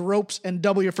code is ROPES and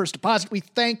double your first deposit. We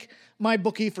thank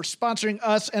MyBookie for sponsoring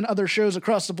us and other shows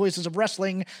across the Voices of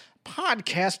Wrestling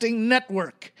podcasting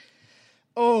network.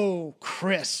 Oh,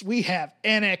 Chris, we have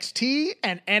NXT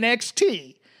and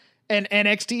NXT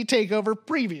TakeOver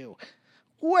preview.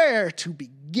 Where to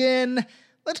begin?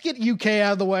 Let's get UK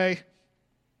out of the way.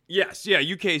 Yes, yeah,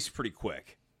 UK's pretty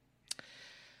quick.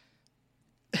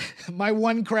 My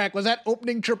one crack was that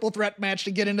opening triple threat match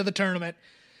to get into the tournament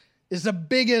is the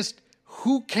biggest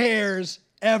who cares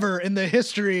ever in the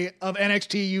history of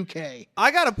NXT UK.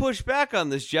 I got to push back on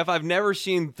this, Jeff. I've never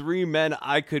seen three men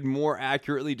I could more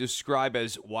accurately describe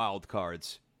as wild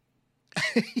cards.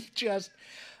 Just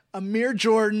Amir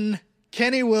Jordan,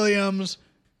 Kenny Williams,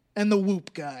 and the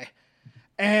Whoop guy.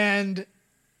 And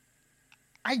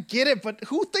I get it, but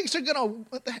who thinks they're going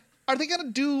to... Are they going to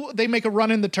do... They make a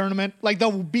run in the tournament? Like,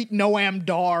 they'll beat Noam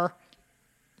Dar,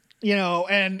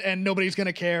 and nobody's going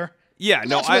to care? Yeah,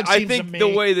 no, I think the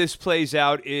way this plays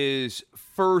out is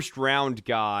first round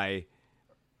guy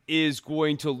is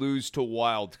going to lose to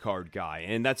wild card guy,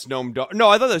 and that's Noam Dar. No,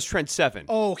 I thought that was Trent Seven.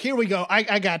 Oh, here we go.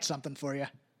 I got something for you.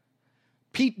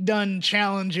 Pete Dunne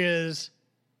challenges...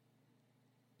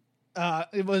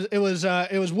 It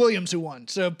was Williams who won.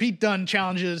 So Pete Dunne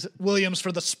challenges Williams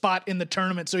for the spot in the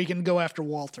tournament so he can go after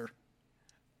Walter.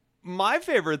 My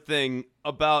favorite thing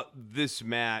about this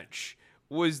match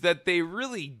was that they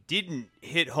really didn't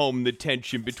hit home the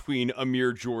tension between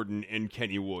Amir Jordan and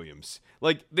Kenny Williams.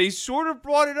 Like, they sort of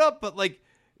brought it up, but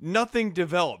nothing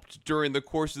developed during the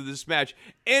course of this match.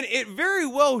 And it very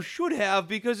well should have,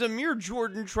 because Amir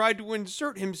Jordan tried to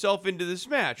insert himself into this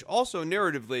match. Also,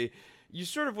 narratively, you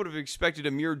sort of would have expected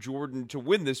Amir Jordan to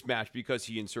win this match because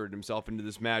he inserted himself into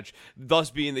this match,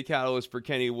 thus being the catalyst for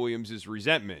Kenny Williams'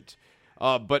 resentment.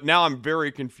 But now I'm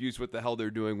very confused what the hell they're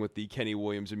doing with the Kenny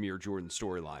Williams-Amir Jordan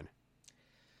storyline.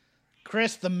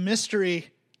 Chris, the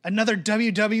mystery, another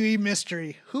WWE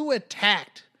mystery. Who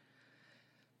attacked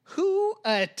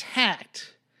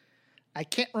I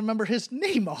can't remember his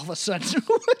name all of a sudden.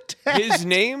 His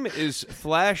name is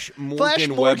Flash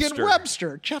Morgan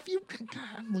Webster. Jeff,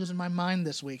 I'm losing my mind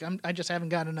this week. I just haven't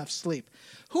got enough sleep.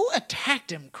 Who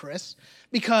attacked him, Chris?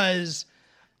 Because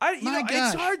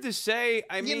it's hard to say.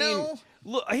 I mean,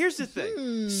 look, here's the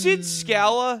thing. Sid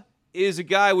Scala is a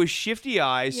guy with shifty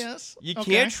eyes. Yes. You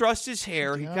can't trust his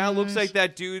hair. He kind of looks like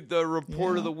that dude, the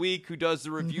report of the week who does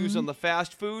the reviews on the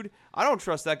fast food. I don't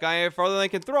trust that guy any farther than I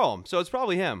can throw him. So it's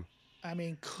probably him. I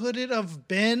mean, could it have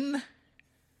been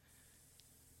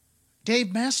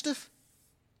Dave Mastiff?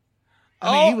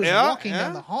 He was walking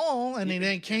down the hall, and he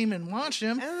then came and watched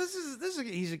him. And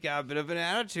he's got a bit of an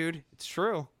attitude. It's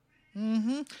true.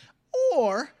 Mm-hmm.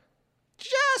 Or,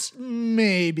 just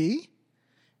maybe,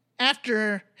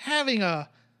 after having a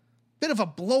bit of a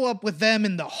blow-up with them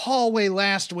in the hallway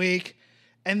last week,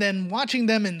 and then watching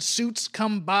them in suits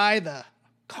come by the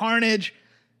carnage,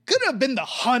 could have been the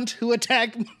Hunt who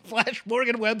attacked Flash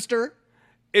Morgan Webster.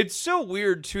 It's so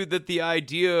weird, too, that the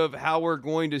idea of how we're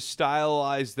going to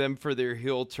stylize them for their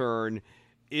heel turn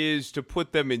is to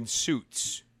put them in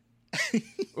suits.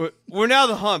 We're now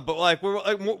the Hunt, but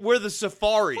we're the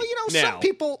Safari. Well, now.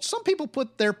 some people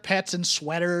put their pets in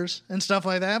sweaters and stuff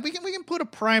like that. We can put a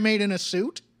primate in a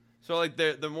suit. So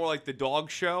they're more like the dog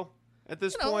show at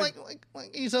this point.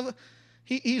 Like he's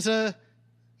a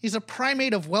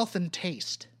primate of wealth and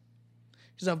taste.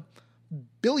 He's a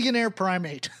billionaire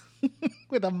primate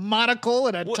with a monocle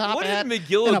and a top hat. What did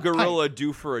Magilla Gorilla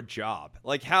do for a job?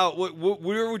 Like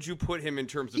where would you put him in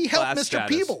terms of class status? He helped Mr.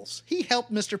 Peebles. He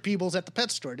helped Mr. Peebles at the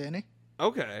pet store, didn't he?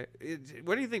 Okay.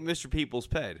 What do you think Mr. Peebles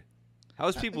paid?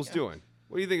 How's Peebles doing?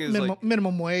 What do you think is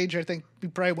minimum wage? I think he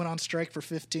probably went on strike for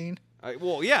 15.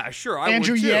 Well, yeah, sure.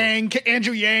 Andrew Yang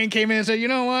came in and said, "You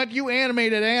know what? You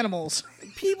animated animals."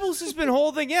 Peebles has been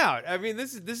holding out. I mean,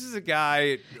 this is a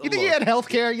guy. You think he had health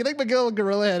care? You think Magilla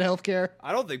Gorilla had health care?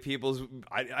 I don't think Peebles.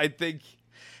 I think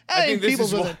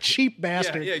Peebles was a cheap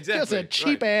bastard. Yeah, exactly. Just a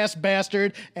cheap ass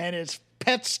bastard, and it's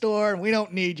pet store, and we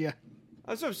don't need you.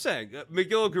 That's what I'm saying.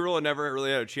 Magilla Gorilla never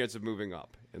really had a chance of moving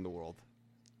up in the world.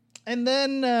 And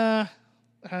then the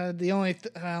only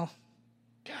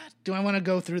God, do I want to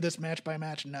go through this match by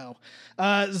match? No.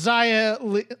 Zaya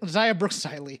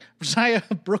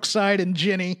Brookside and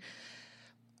Ginny.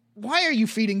 Why are you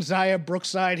feeding Zaya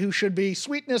Brookside, who should be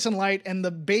sweetness and light and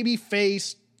the baby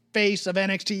face of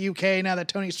NXT UK now that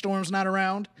Tony Storm's not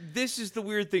around? This is the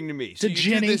weird thing to me. So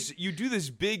you do this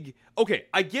big... Okay,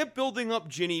 I get building up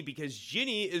Ginny because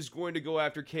Ginny is going to go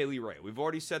after Kaylee Ray. We've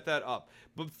already set that up.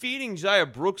 But feeding Zaya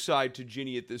Brookside to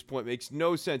Ginny at this point makes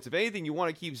no sense. If anything, you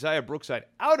want to keep Zaya Brookside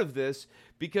out of this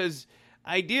because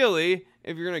ideally,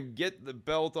 if you're going to get the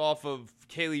belt off of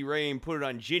Kaylee Ray and put it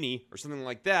on Ginny or something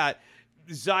like that,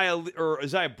 Zaya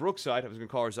Brookside, I was going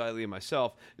to call her Zia Lee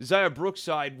myself, Zaya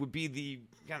Brookside would be the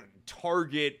kind of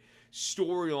target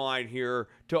storyline here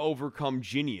to overcome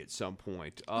Ginny at some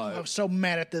point. I was so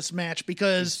mad at this match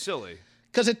because it's silly.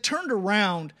 Because it turned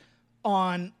around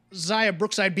on Zaya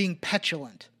Brookside being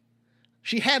petulant.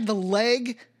 She had the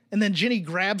leg, and then Ginny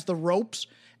grabs the ropes,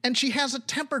 and she has a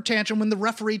temper tantrum when the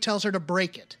referee tells her to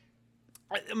break it.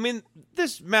 I mean,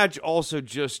 this match also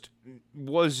just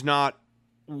was not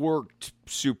worked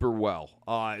super well.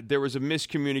 There was a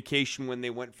miscommunication when they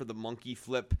went for the monkey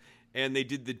flip and they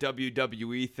did the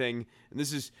WWE thing. And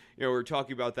this is, we're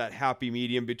talking about that happy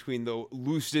medium between the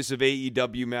looseness of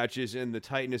AEW matches and the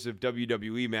tightness of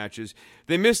WWE matches.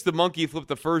 They missed the monkey flip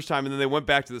the first time, and then they went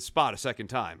back to the spot a second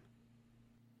time.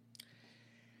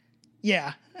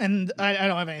 Yeah, and I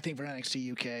don't have anything for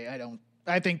NXT UK.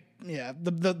 I think,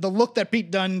 the look that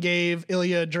Pete Dunne gave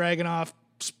Ilya Dragunov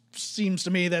seems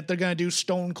to me that they're going to do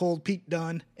Stone Cold Pete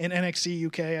Dunne in NXT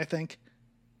UK, I think.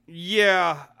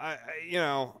 Yeah,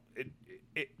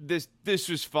 this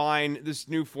was fine. This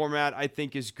new format, I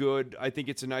think, is good. I think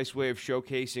it's a nice way of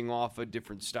showcasing off a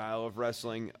different style of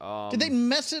wrestling. Did they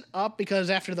mess it up because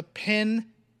after the pin,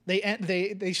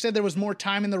 they said there was more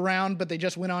time in the round, but they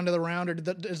just went on to the round, or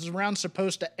is the round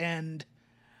supposed to end?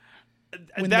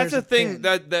 That's a thing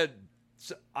that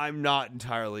I'm not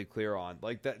entirely clear on.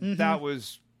 Like that, that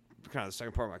was kind of the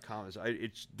second part of my comments.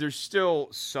 There's still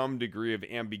some degree of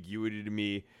ambiguity to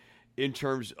me in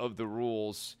terms of the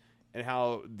rules and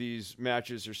how these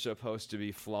matches are supposed to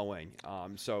be flowing.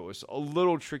 So it was a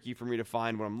little tricky for me to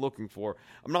find what I'm looking for.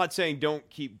 I'm not saying don't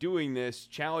keep doing this.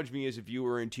 Challenge me as a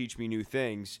viewer and teach me new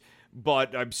things,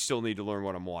 but I still need to learn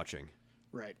what I'm watching.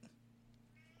 Right.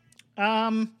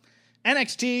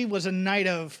 NXT was a night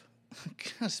of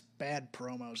just bad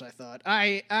promos, I thought.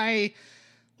 I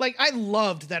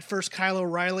loved that first Kyle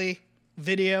O'Reilly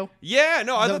video. Yeah,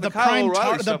 no, I thought the Kyle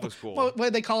O'Reilly stuff was cool.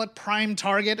 What they call it, prime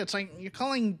target. It's like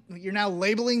you're now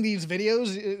labeling these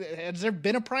videos. Has there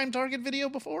been a prime target video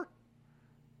before?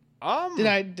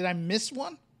 Did I miss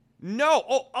one? No.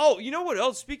 Oh, you know what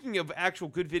else? Speaking of actual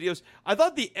good videos, I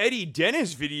thought the Eddie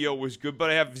Dennis video was good,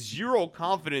 but I have zero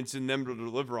confidence in them to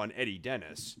deliver on Eddie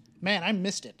Dennis. Man, I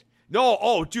missed it.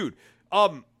 No, dude.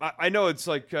 I know it's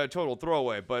like a total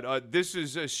throwaway, but this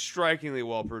is a strikingly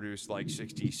well-produced, like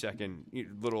 60-second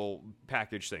little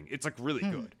package thing. It's like really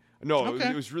good. No, okay.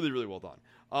 It was really, really well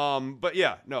done. But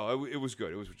yeah, no, it was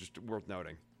good. It was just worth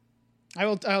noting.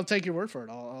 I'll take your word for it.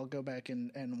 I'll go back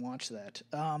and watch that.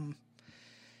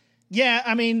 Yeah,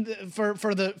 I mean,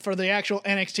 for the actual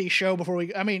NXT show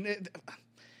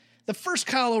the first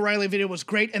Kyle O'Reilly video was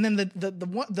great, and then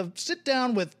the sit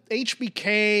down with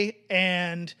HBK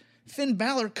and Finn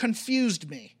Balor confused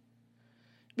me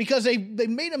because they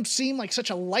made him seem like such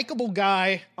a likable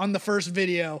guy on the first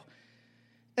video,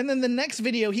 and then the next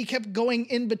video he kept going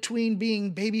in between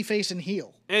being babyface and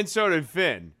heel. And so did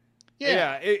Finn.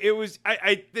 Yeah, it was.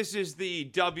 This is the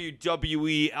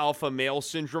WWE alpha male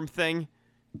syndrome thing.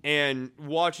 And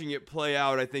watching it play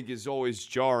out, I think, is always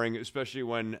jarring, especially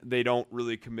when they don't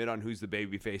really commit on who's the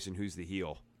babyface and who's the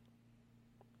heel.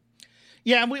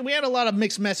 Yeah, we had a lot of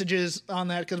mixed messages on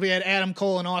that because we had Adam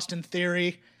Cole and Austin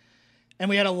Theory, and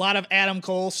we had a lot of Adam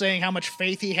Cole saying how much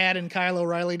faith he had in Kyle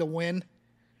O'Reilly to win.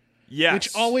 Yes. Which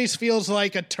always feels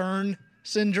like a turn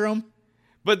syndrome.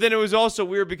 But then it was also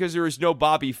weird because there was no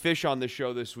Bobby Fish on the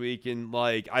show this week, and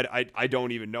like I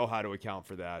don't even know how to account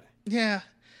for that. Yeah.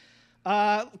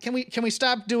 Can we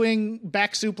stop doing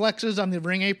back suplexes on the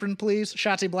ring apron, please?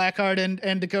 Shotzi Blackheart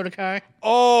and Dakota Kai.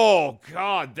 Oh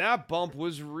God, that bump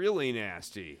was really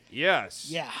nasty. Yes.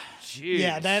 Yeah. Jeez.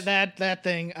 Yeah, that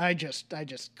thing. I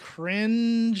just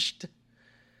cringed.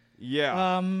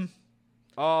 Yeah.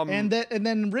 And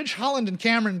then Ridge Holland and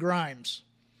Cameron Grimes.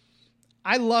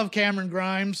 I love Cameron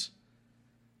Grimes,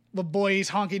 but boy,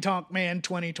 he's Honky Tonk Man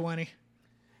 2020.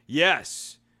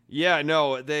 Yes. Yeah,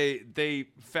 no, they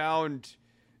found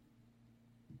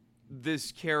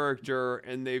this character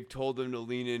and they've told them to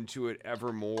lean into it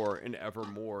ever more and ever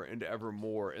more and ever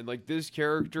more. And like this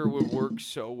character would work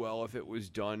so well if it was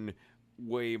done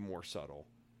way more subtle.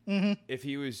 Mm-hmm. If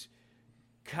he was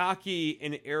cocky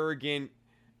and arrogant,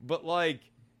 but like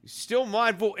still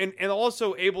mindful and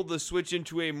also able to switch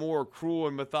into a more cruel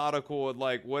and methodical and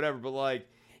like whatever, but like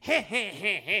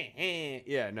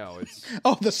yeah, no, it's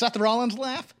the Seth Rollins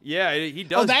laugh. Yeah, he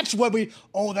does. That's what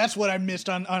I missed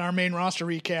on our main roster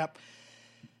recap,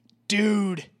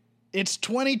 dude. It's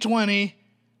 2020.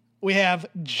 We have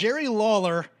Jerry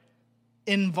Lawler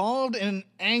involved in an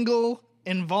angle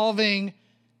involving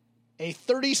a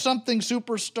 30-something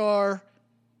superstar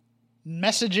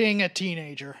messaging a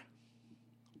teenager.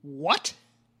 What?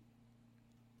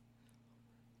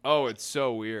 Oh, it's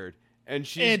so weird. And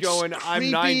she's it's going, creepy.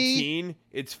 I'm 19,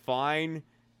 it's fine.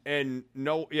 And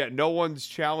no one's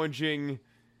challenging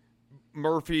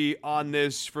Murphy on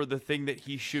this for the thing that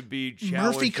he should be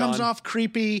challenged Murphy comes on. off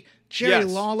creepy. Jerry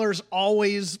Lawler's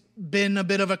always been a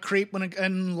bit of a creep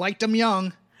and liked him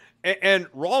young. And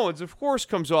Rollins, of course,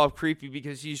 comes off creepy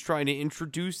because he's trying to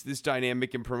introduce this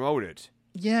dynamic and promote it.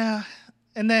 Yeah.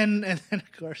 And then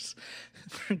of course,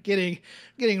 getting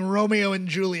Romeo and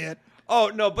Juliet. Oh,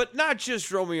 no, but not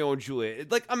just Romeo and Juliet.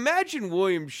 Like, imagine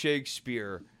William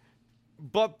Shakespeare,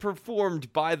 but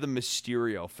performed by the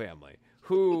Mysterio family,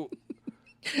 who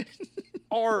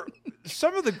are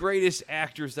some of the greatest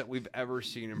actors that we've ever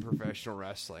seen in professional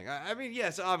wrestling. I mean,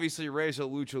 yes, obviously, Rey's a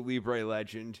Lucha Libre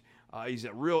legend. He's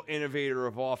a real innovator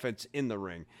of offense in the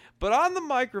ring. But on the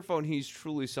microphone, he's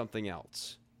truly something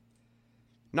else.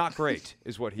 Not great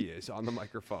is what he is on the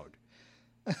microphone.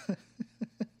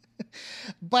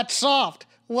 But soft,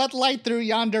 what light through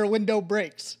yonder window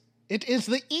breaks? It is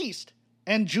the east,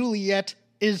 and Juliet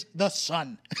is the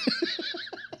sun.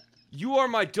 You are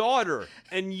my daughter,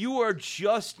 and you are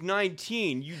just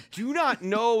 19. You do not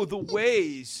know the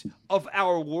ways of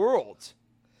our world.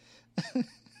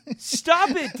 Stop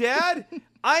it, Dad.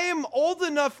 I am old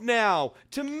enough now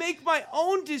to make my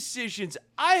own decisions.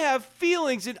 I have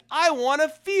feelings, and I want to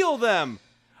feel them.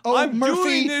 Oh, I'm Murphy.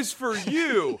 doing this for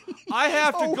you. I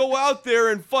have to go out there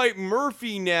and fight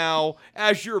Murphy now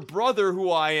as your brother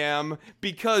who I am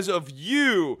because of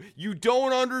you. You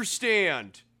don't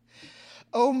understand.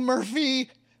 Oh,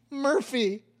 Murphy,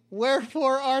 Murphy,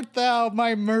 wherefore art thou,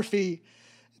 my Murphy?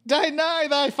 Deny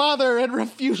thy father and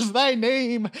refuse thy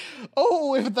name.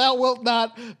 Oh, if thou wilt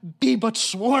not, be but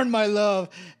sworn, my love,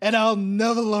 and I'll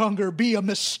no longer be a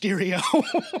Mysterio.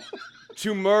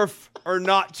 To Murph or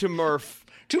not to Murph.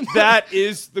 That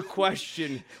is the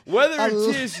question. Whether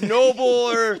it is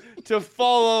nobler to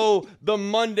follow the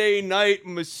Monday Night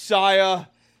Messiah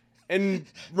and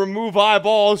remove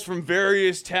eyeballs from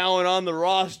various talent on the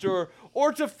roster,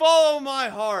 or to follow my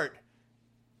heart.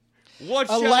 What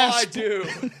shall I do?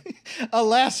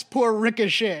 Alas, poor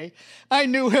Ricochet. I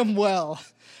knew him well.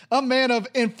 A man of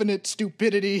infinite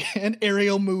stupidity and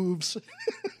aerial moves.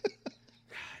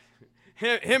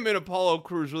 Him and Apollo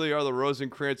Crews really are the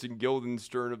Rosencrantz and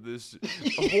Guildenstern of this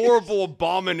horrible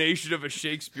abomination of a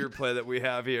Shakespeare play that we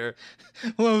have here.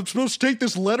 Well, I'm supposed to take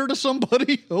this letter to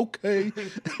somebody? Okay.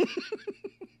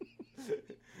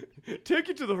 Take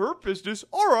it to the Hurt Business.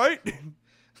 All right.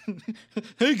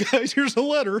 Hey, guys, here's a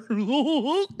letter.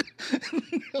 Now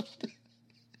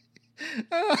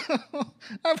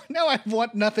I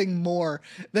want nothing more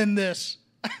than this.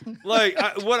 Like,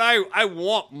 I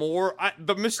want more.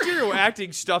 The Mysterio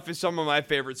acting stuff is some of my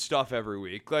favorite stuff every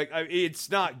week. Like, it's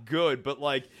not good, but,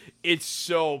 like, it's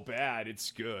so bad.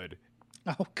 It's good.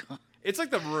 Oh, God. It's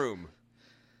like The Room.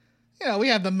 Yeah, we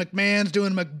have the McMahons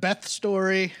doing Macbeth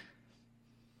story.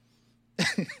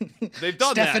 They've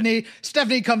done that.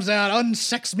 Stephanie comes out,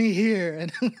 unsex me here.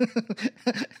 And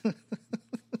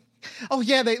oh,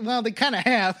 yeah, they kind of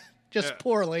have, just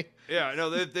poorly. Yeah, no,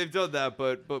 they've done that,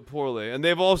 but poorly. And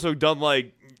they've also done,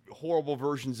 like, horrible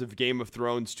versions of Game of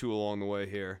Thrones, too, along the way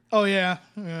here. Oh, yeah.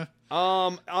 Team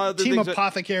things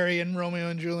Apothecary and Romeo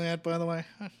and Juliet, by the way.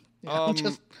 Yeah,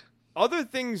 other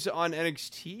things on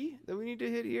NXT that we need to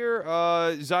hit here.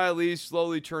 Xia Li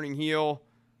slowly turning heel.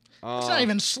 It's not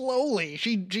even slowly.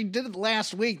 She did it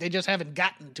last week. They just haven't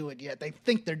gotten to it yet. They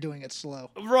think they're doing it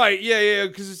slow. Right, yeah,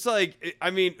 because it's like,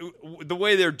 I mean, the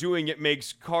way they're doing it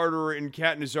makes Carter and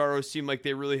Catanzaro seem like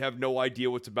they really have no idea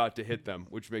what's about to hit them,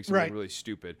 which makes them look really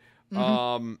stupid.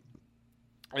 Mm-hmm.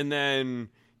 And then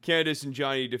Candice and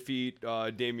Johnny defeat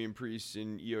Damian Priest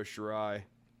and Io Shirai.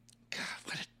 God,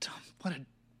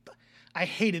 I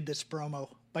hated this promo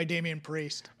by Damian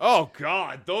Priest. Oh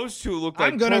God, those two look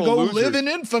like I'm gonna go losers. live in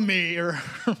infamy, or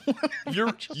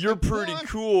you're pretty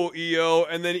cool, Io.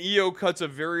 And then Io cuts a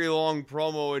very long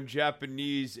promo in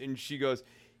Japanese, and she goes,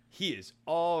 "He is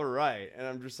all right," and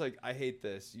I'm just like, I hate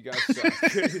this. You guys suck.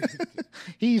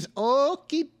 He's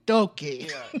okie dokie.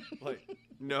 Yeah, like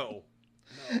no.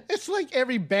 It's like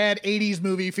every bad 80s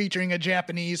movie featuring a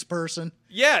Japanese person.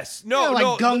 Yes. No, like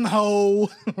Gung Ho.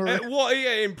 Well,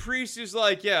 yeah, and Priest is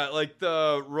like, like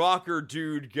the rocker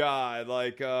dude guy,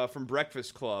 like from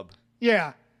Breakfast Club.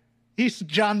 Yeah. He's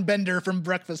John Bender from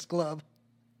Breakfast Club.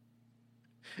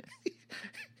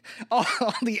 all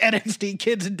the NXT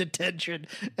kids in detention.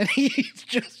 And he's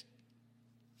just...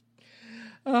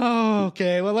 Oh,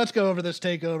 okay. Well, let's go over this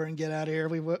takeover and get out of here.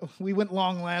 We went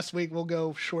long last week. We'll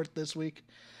go short this week.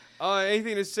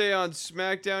 Anything to say on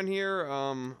SmackDown here?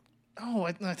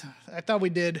 I thought we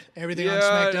did everything on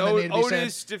SmackDown that needed to be said.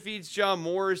 Otis defeats John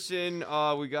Morrison.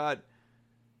 We got...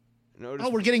 Otis. Oh,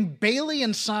 we're getting Bayley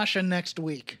and Sasha next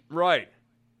week. Right.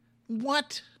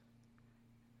 What?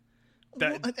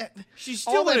 She's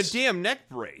still in a damn neck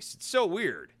brace. It's so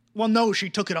weird. Well, no, she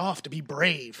took it off to be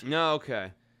brave. No,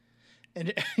 okay.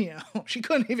 And, she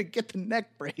couldn't even get the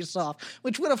neck brace off,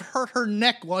 which would have hurt her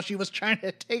neck while she was trying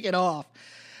to take it off.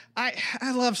 I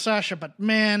love Sasha, but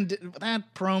man,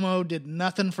 that promo did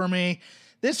nothing for me.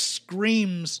 This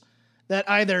screams that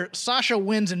either Sasha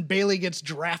wins and Bayley gets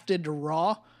drafted to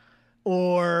Raw,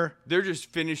 or they're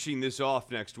just finishing this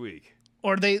off next week.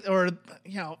 They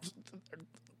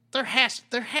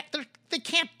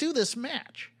can't do this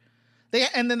match.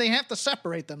 And then they have to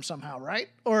separate them somehow, right?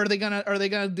 Or are they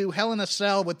gonna do Hell in a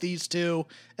Cell with these two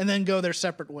and then go their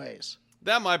separate ways?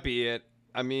 That might be it.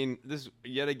 I mean, this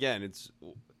yet again, it's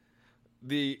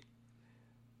the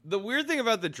weird thing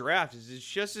about the draft is it's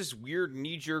just this weird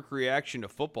knee-jerk reaction to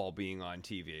football being on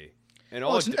TV. And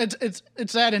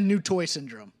it's that and new toy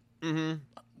syndrome. Mm-hmm.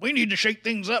 We need to shake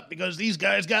things up because these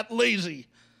guys got lazy.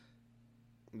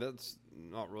 That's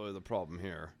not really the problem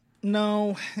here.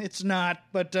 No, it's not.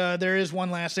 But there is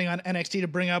one last thing on NXT to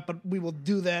bring up, but we will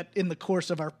do that in the course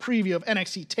of our preview of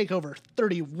NXT TakeOver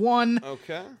 31.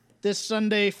 Okay. This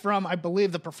Sunday from, I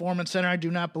believe, the Performance Center. I do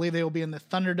not believe they will be in the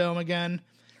Thunderdome again.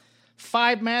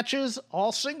 5 matches,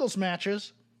 all singles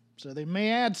matches, so they may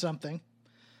add something.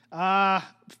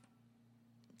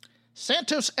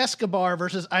 Santos Escobar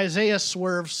versus Isaiah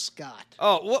Swerve Scott.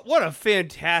 Oh, what a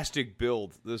fantastic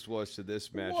build this was to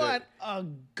this match. What a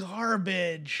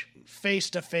garbage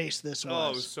face-to-face this was. Oh,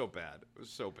 it was so bad. It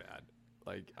was so bad.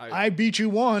 Like I beat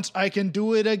you once, I can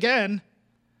do it again.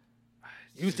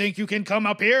 You think you can come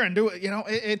up here and do it?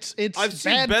 It's I've bad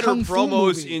seen better Kung Fu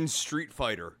promos movie. in Street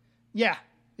Fighter. Yeah.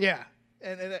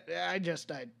 And I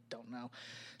don't know.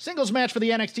 Singles match for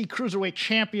the NXT Cruiserweight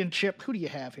Championship. Who do you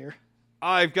have here?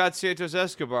 I've got Santos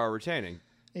Escobar retaining.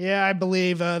 Yeah, I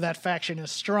believe that faction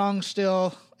is strong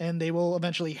still, and they will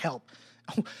eventually help.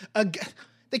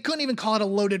 They couldn't even call it a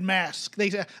loaded mask.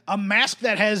 A mask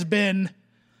that has been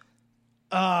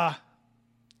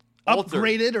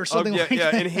upgraded or something like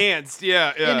that. Enhanced.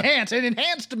 Yeah. Enhanced. An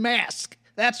enhanced mask.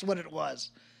 That's what it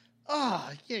was.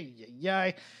 Oh,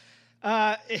 yeah.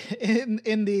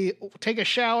 In the take a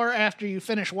shower after you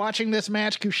finish watching this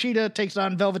match, Kushida takes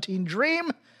on Velveteen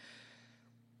Dream.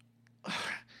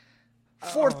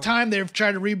 Fourth time they've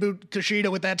tried to reboot Kushida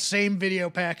with that same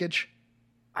video package.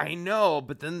 I know,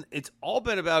 but then it's all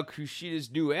been about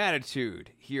Kushida's new attitude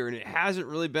here, and it hasn't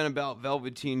really been about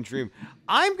Velveteen Dream.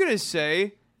 I'm going to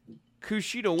say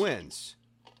Kushida wins.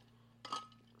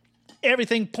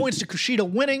 Everything points to Kushida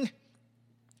winning.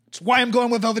 It's why I'm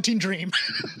going with Velveteen Dream.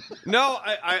 No,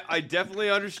 I definitely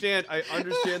understand. I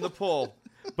understand the pull.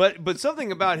 But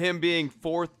something about him being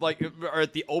fourth, or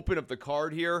at the open of the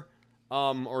card here,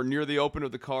 or near the open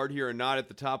of the card here and not at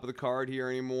the top of the card here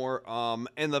anymore,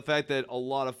 and the fact that a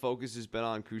lot of focus has been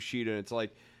on Kushida, and it's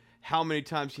like, how many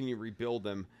times can you rebuild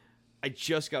them? I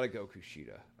just got to go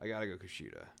Kushida.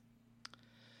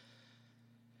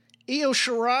 Io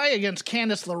Shirai against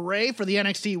Candice LeRae for the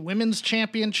NXT Women's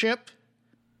Championship.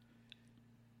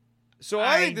 So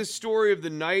I think the story of the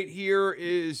night here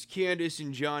is Candice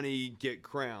and Johnny get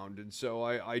crowned, and so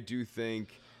I do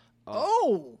think...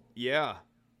 Yeah.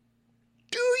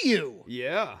 Do you?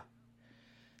 Yeah.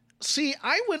 See,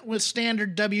 I went with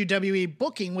standard WWE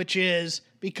booking, which is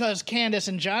because Candice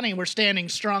and Johnny were standing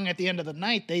strong at the end of the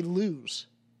night, they lose.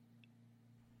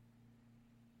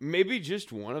 Maybe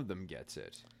just one of them gets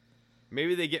it.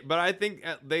 Maybe they get... But I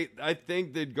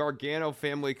think the Gargano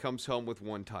family comes home with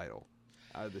one title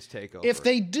out of this takeover. If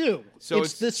they do, so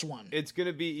it's this one. It's going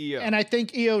to be Io. And I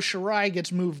think Io Shirai gets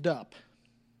moved up.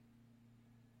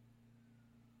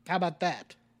 How about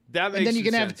that? That makes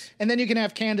sense. And then you can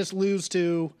have Candice lose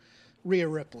to Rhea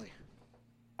Ripley.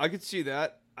 I could see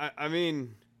that. I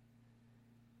mean,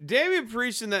 Damian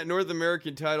Priest in that North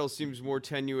American title seems more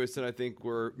tenuous than I think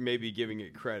we're maybe giving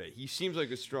it credit. He seems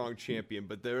like a strong champion,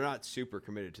 but they're not super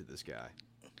committed to this guy.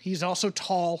 He's also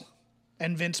tall,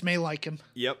 and Vince may like him.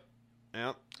 Yep.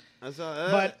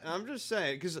 But I'm just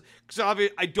saying, because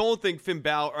obviously I don't think Finn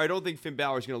Balor is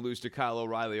going to lose to Kyle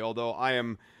O'Reilly, although I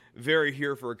am very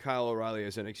here for Kyle O'Reilly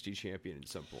as NXT champion at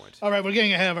some point. All right, we're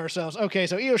getting ahead of ourselves. Okay,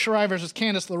 so Io Shirai versus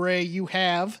Candice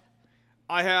LeRae.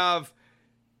 I have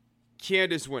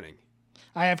Candice winning.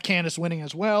 I have Candice winning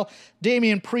as well.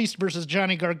 Damian Priest versus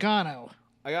Johnny Gargano.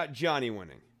 I got Johnny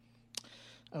winning.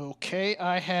 Okay,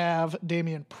 I have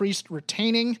Damian Priest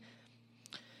retaining.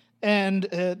 And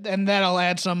that'll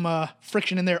add some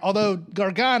friction in there. Although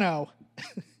Gargano,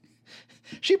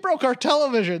 she broke our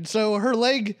television, so her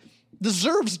leg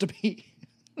deserves to be.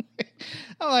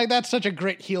 I'm like, that's such a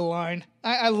great heel line.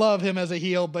 I love him as a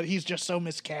heel, but he's just so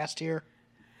miscast here.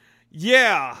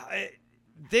 Yeah,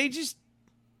 they just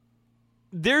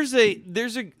there's a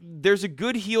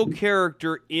good heel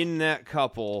character in that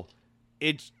couple.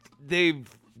 It's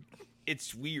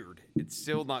weird. It's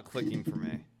still not clicking for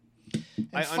me.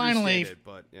 And finally, understand it,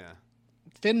 but yeah.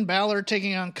 Finn Balor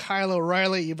taking on Kyle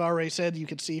O'Reilly. You've already said you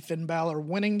could see Finn Balor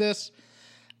winning this.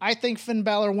 I think Finn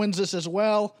Balor wins this as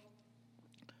well.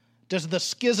 Does the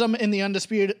schism in the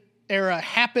Undisputed Era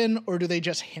happen, or do they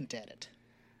just hint at it?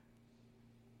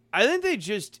 I think they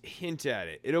just hint at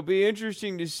it. It'll be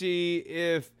interesting to see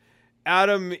if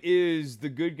Adam is the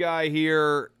good guy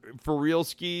here for real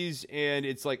skis, and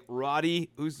it's like Roddy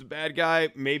who's the bad guy.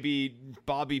 Maybe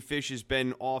Bobby Fish has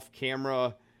been off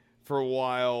camera for a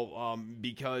while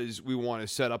because we want to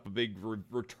set up a big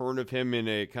return of him in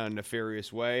a kind of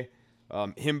nefarious way.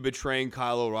 Him betraying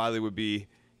Kyle O'Reilly would be,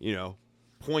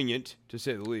 poignant, to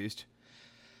say the least.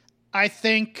 I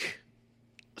think,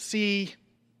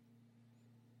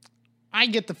 I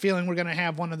get the feeling we're going to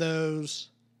have one of those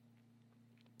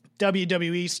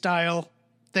WWE style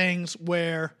things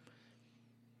where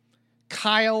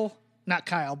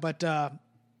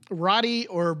Roddy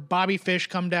or Bobby Fish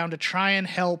come down to try and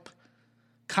help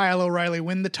Kyle O'Reilly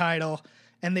win the title,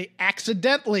 and they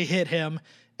accidentally hit him,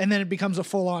 and then it becomes a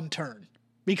full-on turn.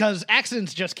 Because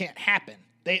accidents just can't happen.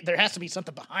 There has to be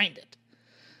something behind it.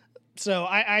 So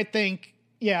I think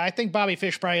Bobby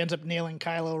Fish probably ends up nailing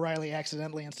Kyle O'Reilly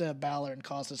accidentally instead of Balor and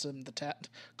costs him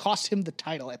the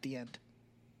title at the end.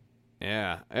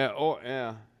 Yeah.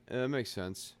 That makes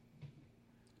sense.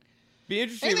 Be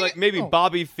interesting, maybe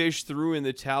Bobby Fish threw in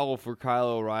the towel for Kyle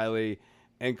O'Reilly,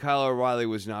 and Kyle O'Reilly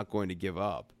was not going to give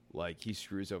up. Like, he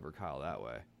screws over Kyle that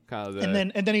way. kind of the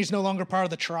and then he's no longer part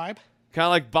of the tribe. kind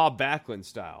of like Bob Backlund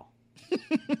style.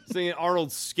 Singing Arnold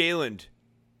Scaland.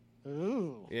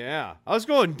 Ooh. Yeah. I was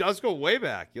going way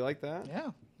back. You like that?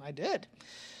 Yeah, I did.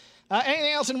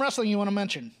 Anything else in wrestling you want to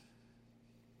mention?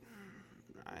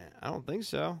 I don't think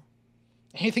so.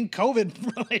 Anything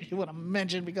COVID related you want to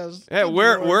mention? Because yeah,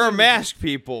 wear a mask,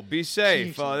 people. Be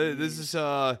safe. This is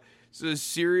a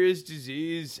serious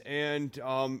disease, and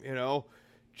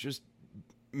just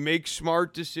make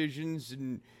smart decisions.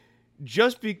 And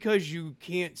just because you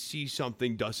can't see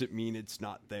something doesn't mean it's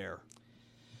not there.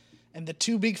 And the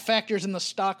two big factors in the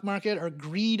stock market are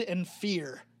greed and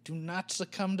fear. Do not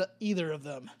succumb to either of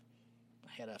them.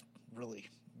 I had a really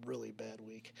bad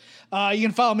week. You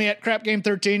can follow me at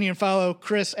CrapGame13. You can follow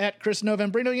Chris at Chris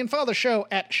Novembrino. You can follow the show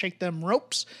at Shake Them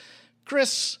Ropes.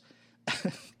 Chris,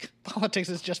 politics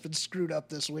has just been screwed up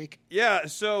this week. Yeah,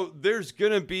 so there's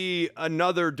going to be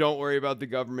another Don't Worry About the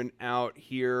Government out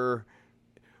here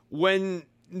when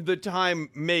the time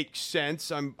makes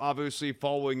sense. I'm obviously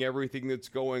following everything that's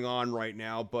going on right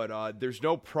now, but there's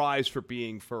no prize for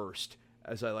being first,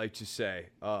 as I like to say,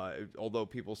 although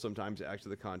people sometimes act to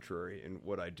the contrary in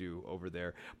what I do over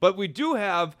there. But we do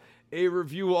have a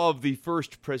review of the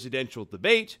first presidential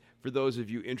debate, for those of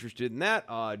you interested in that.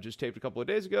 Just taped a couple of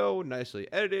days ago, nicely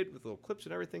edited with little clips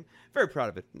and everything. Very proud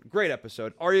of it. Great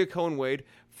episode. Arya Cohen-Wade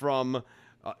from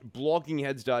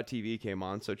bloggingheads.tv came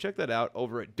on, so check that out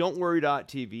over at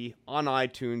don'tworry.tv, on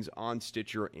iTunes, on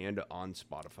Stitcher, and on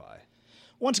Spotify.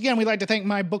 Once again, we'd like to thank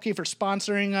MyBookie for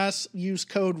sponsoring us. Use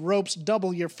code ROPES,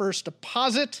 double your first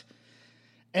deposit.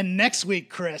 And next week,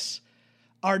 Chris,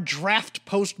 our draft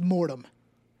post-mortem.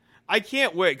 I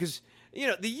can't wait, because,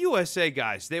 the USA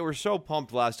guys, they were so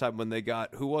pumped last time when they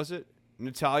got, who was it?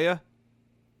 Natalia?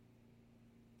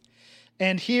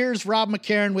 And here's Rob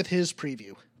McCarron with his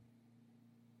preview.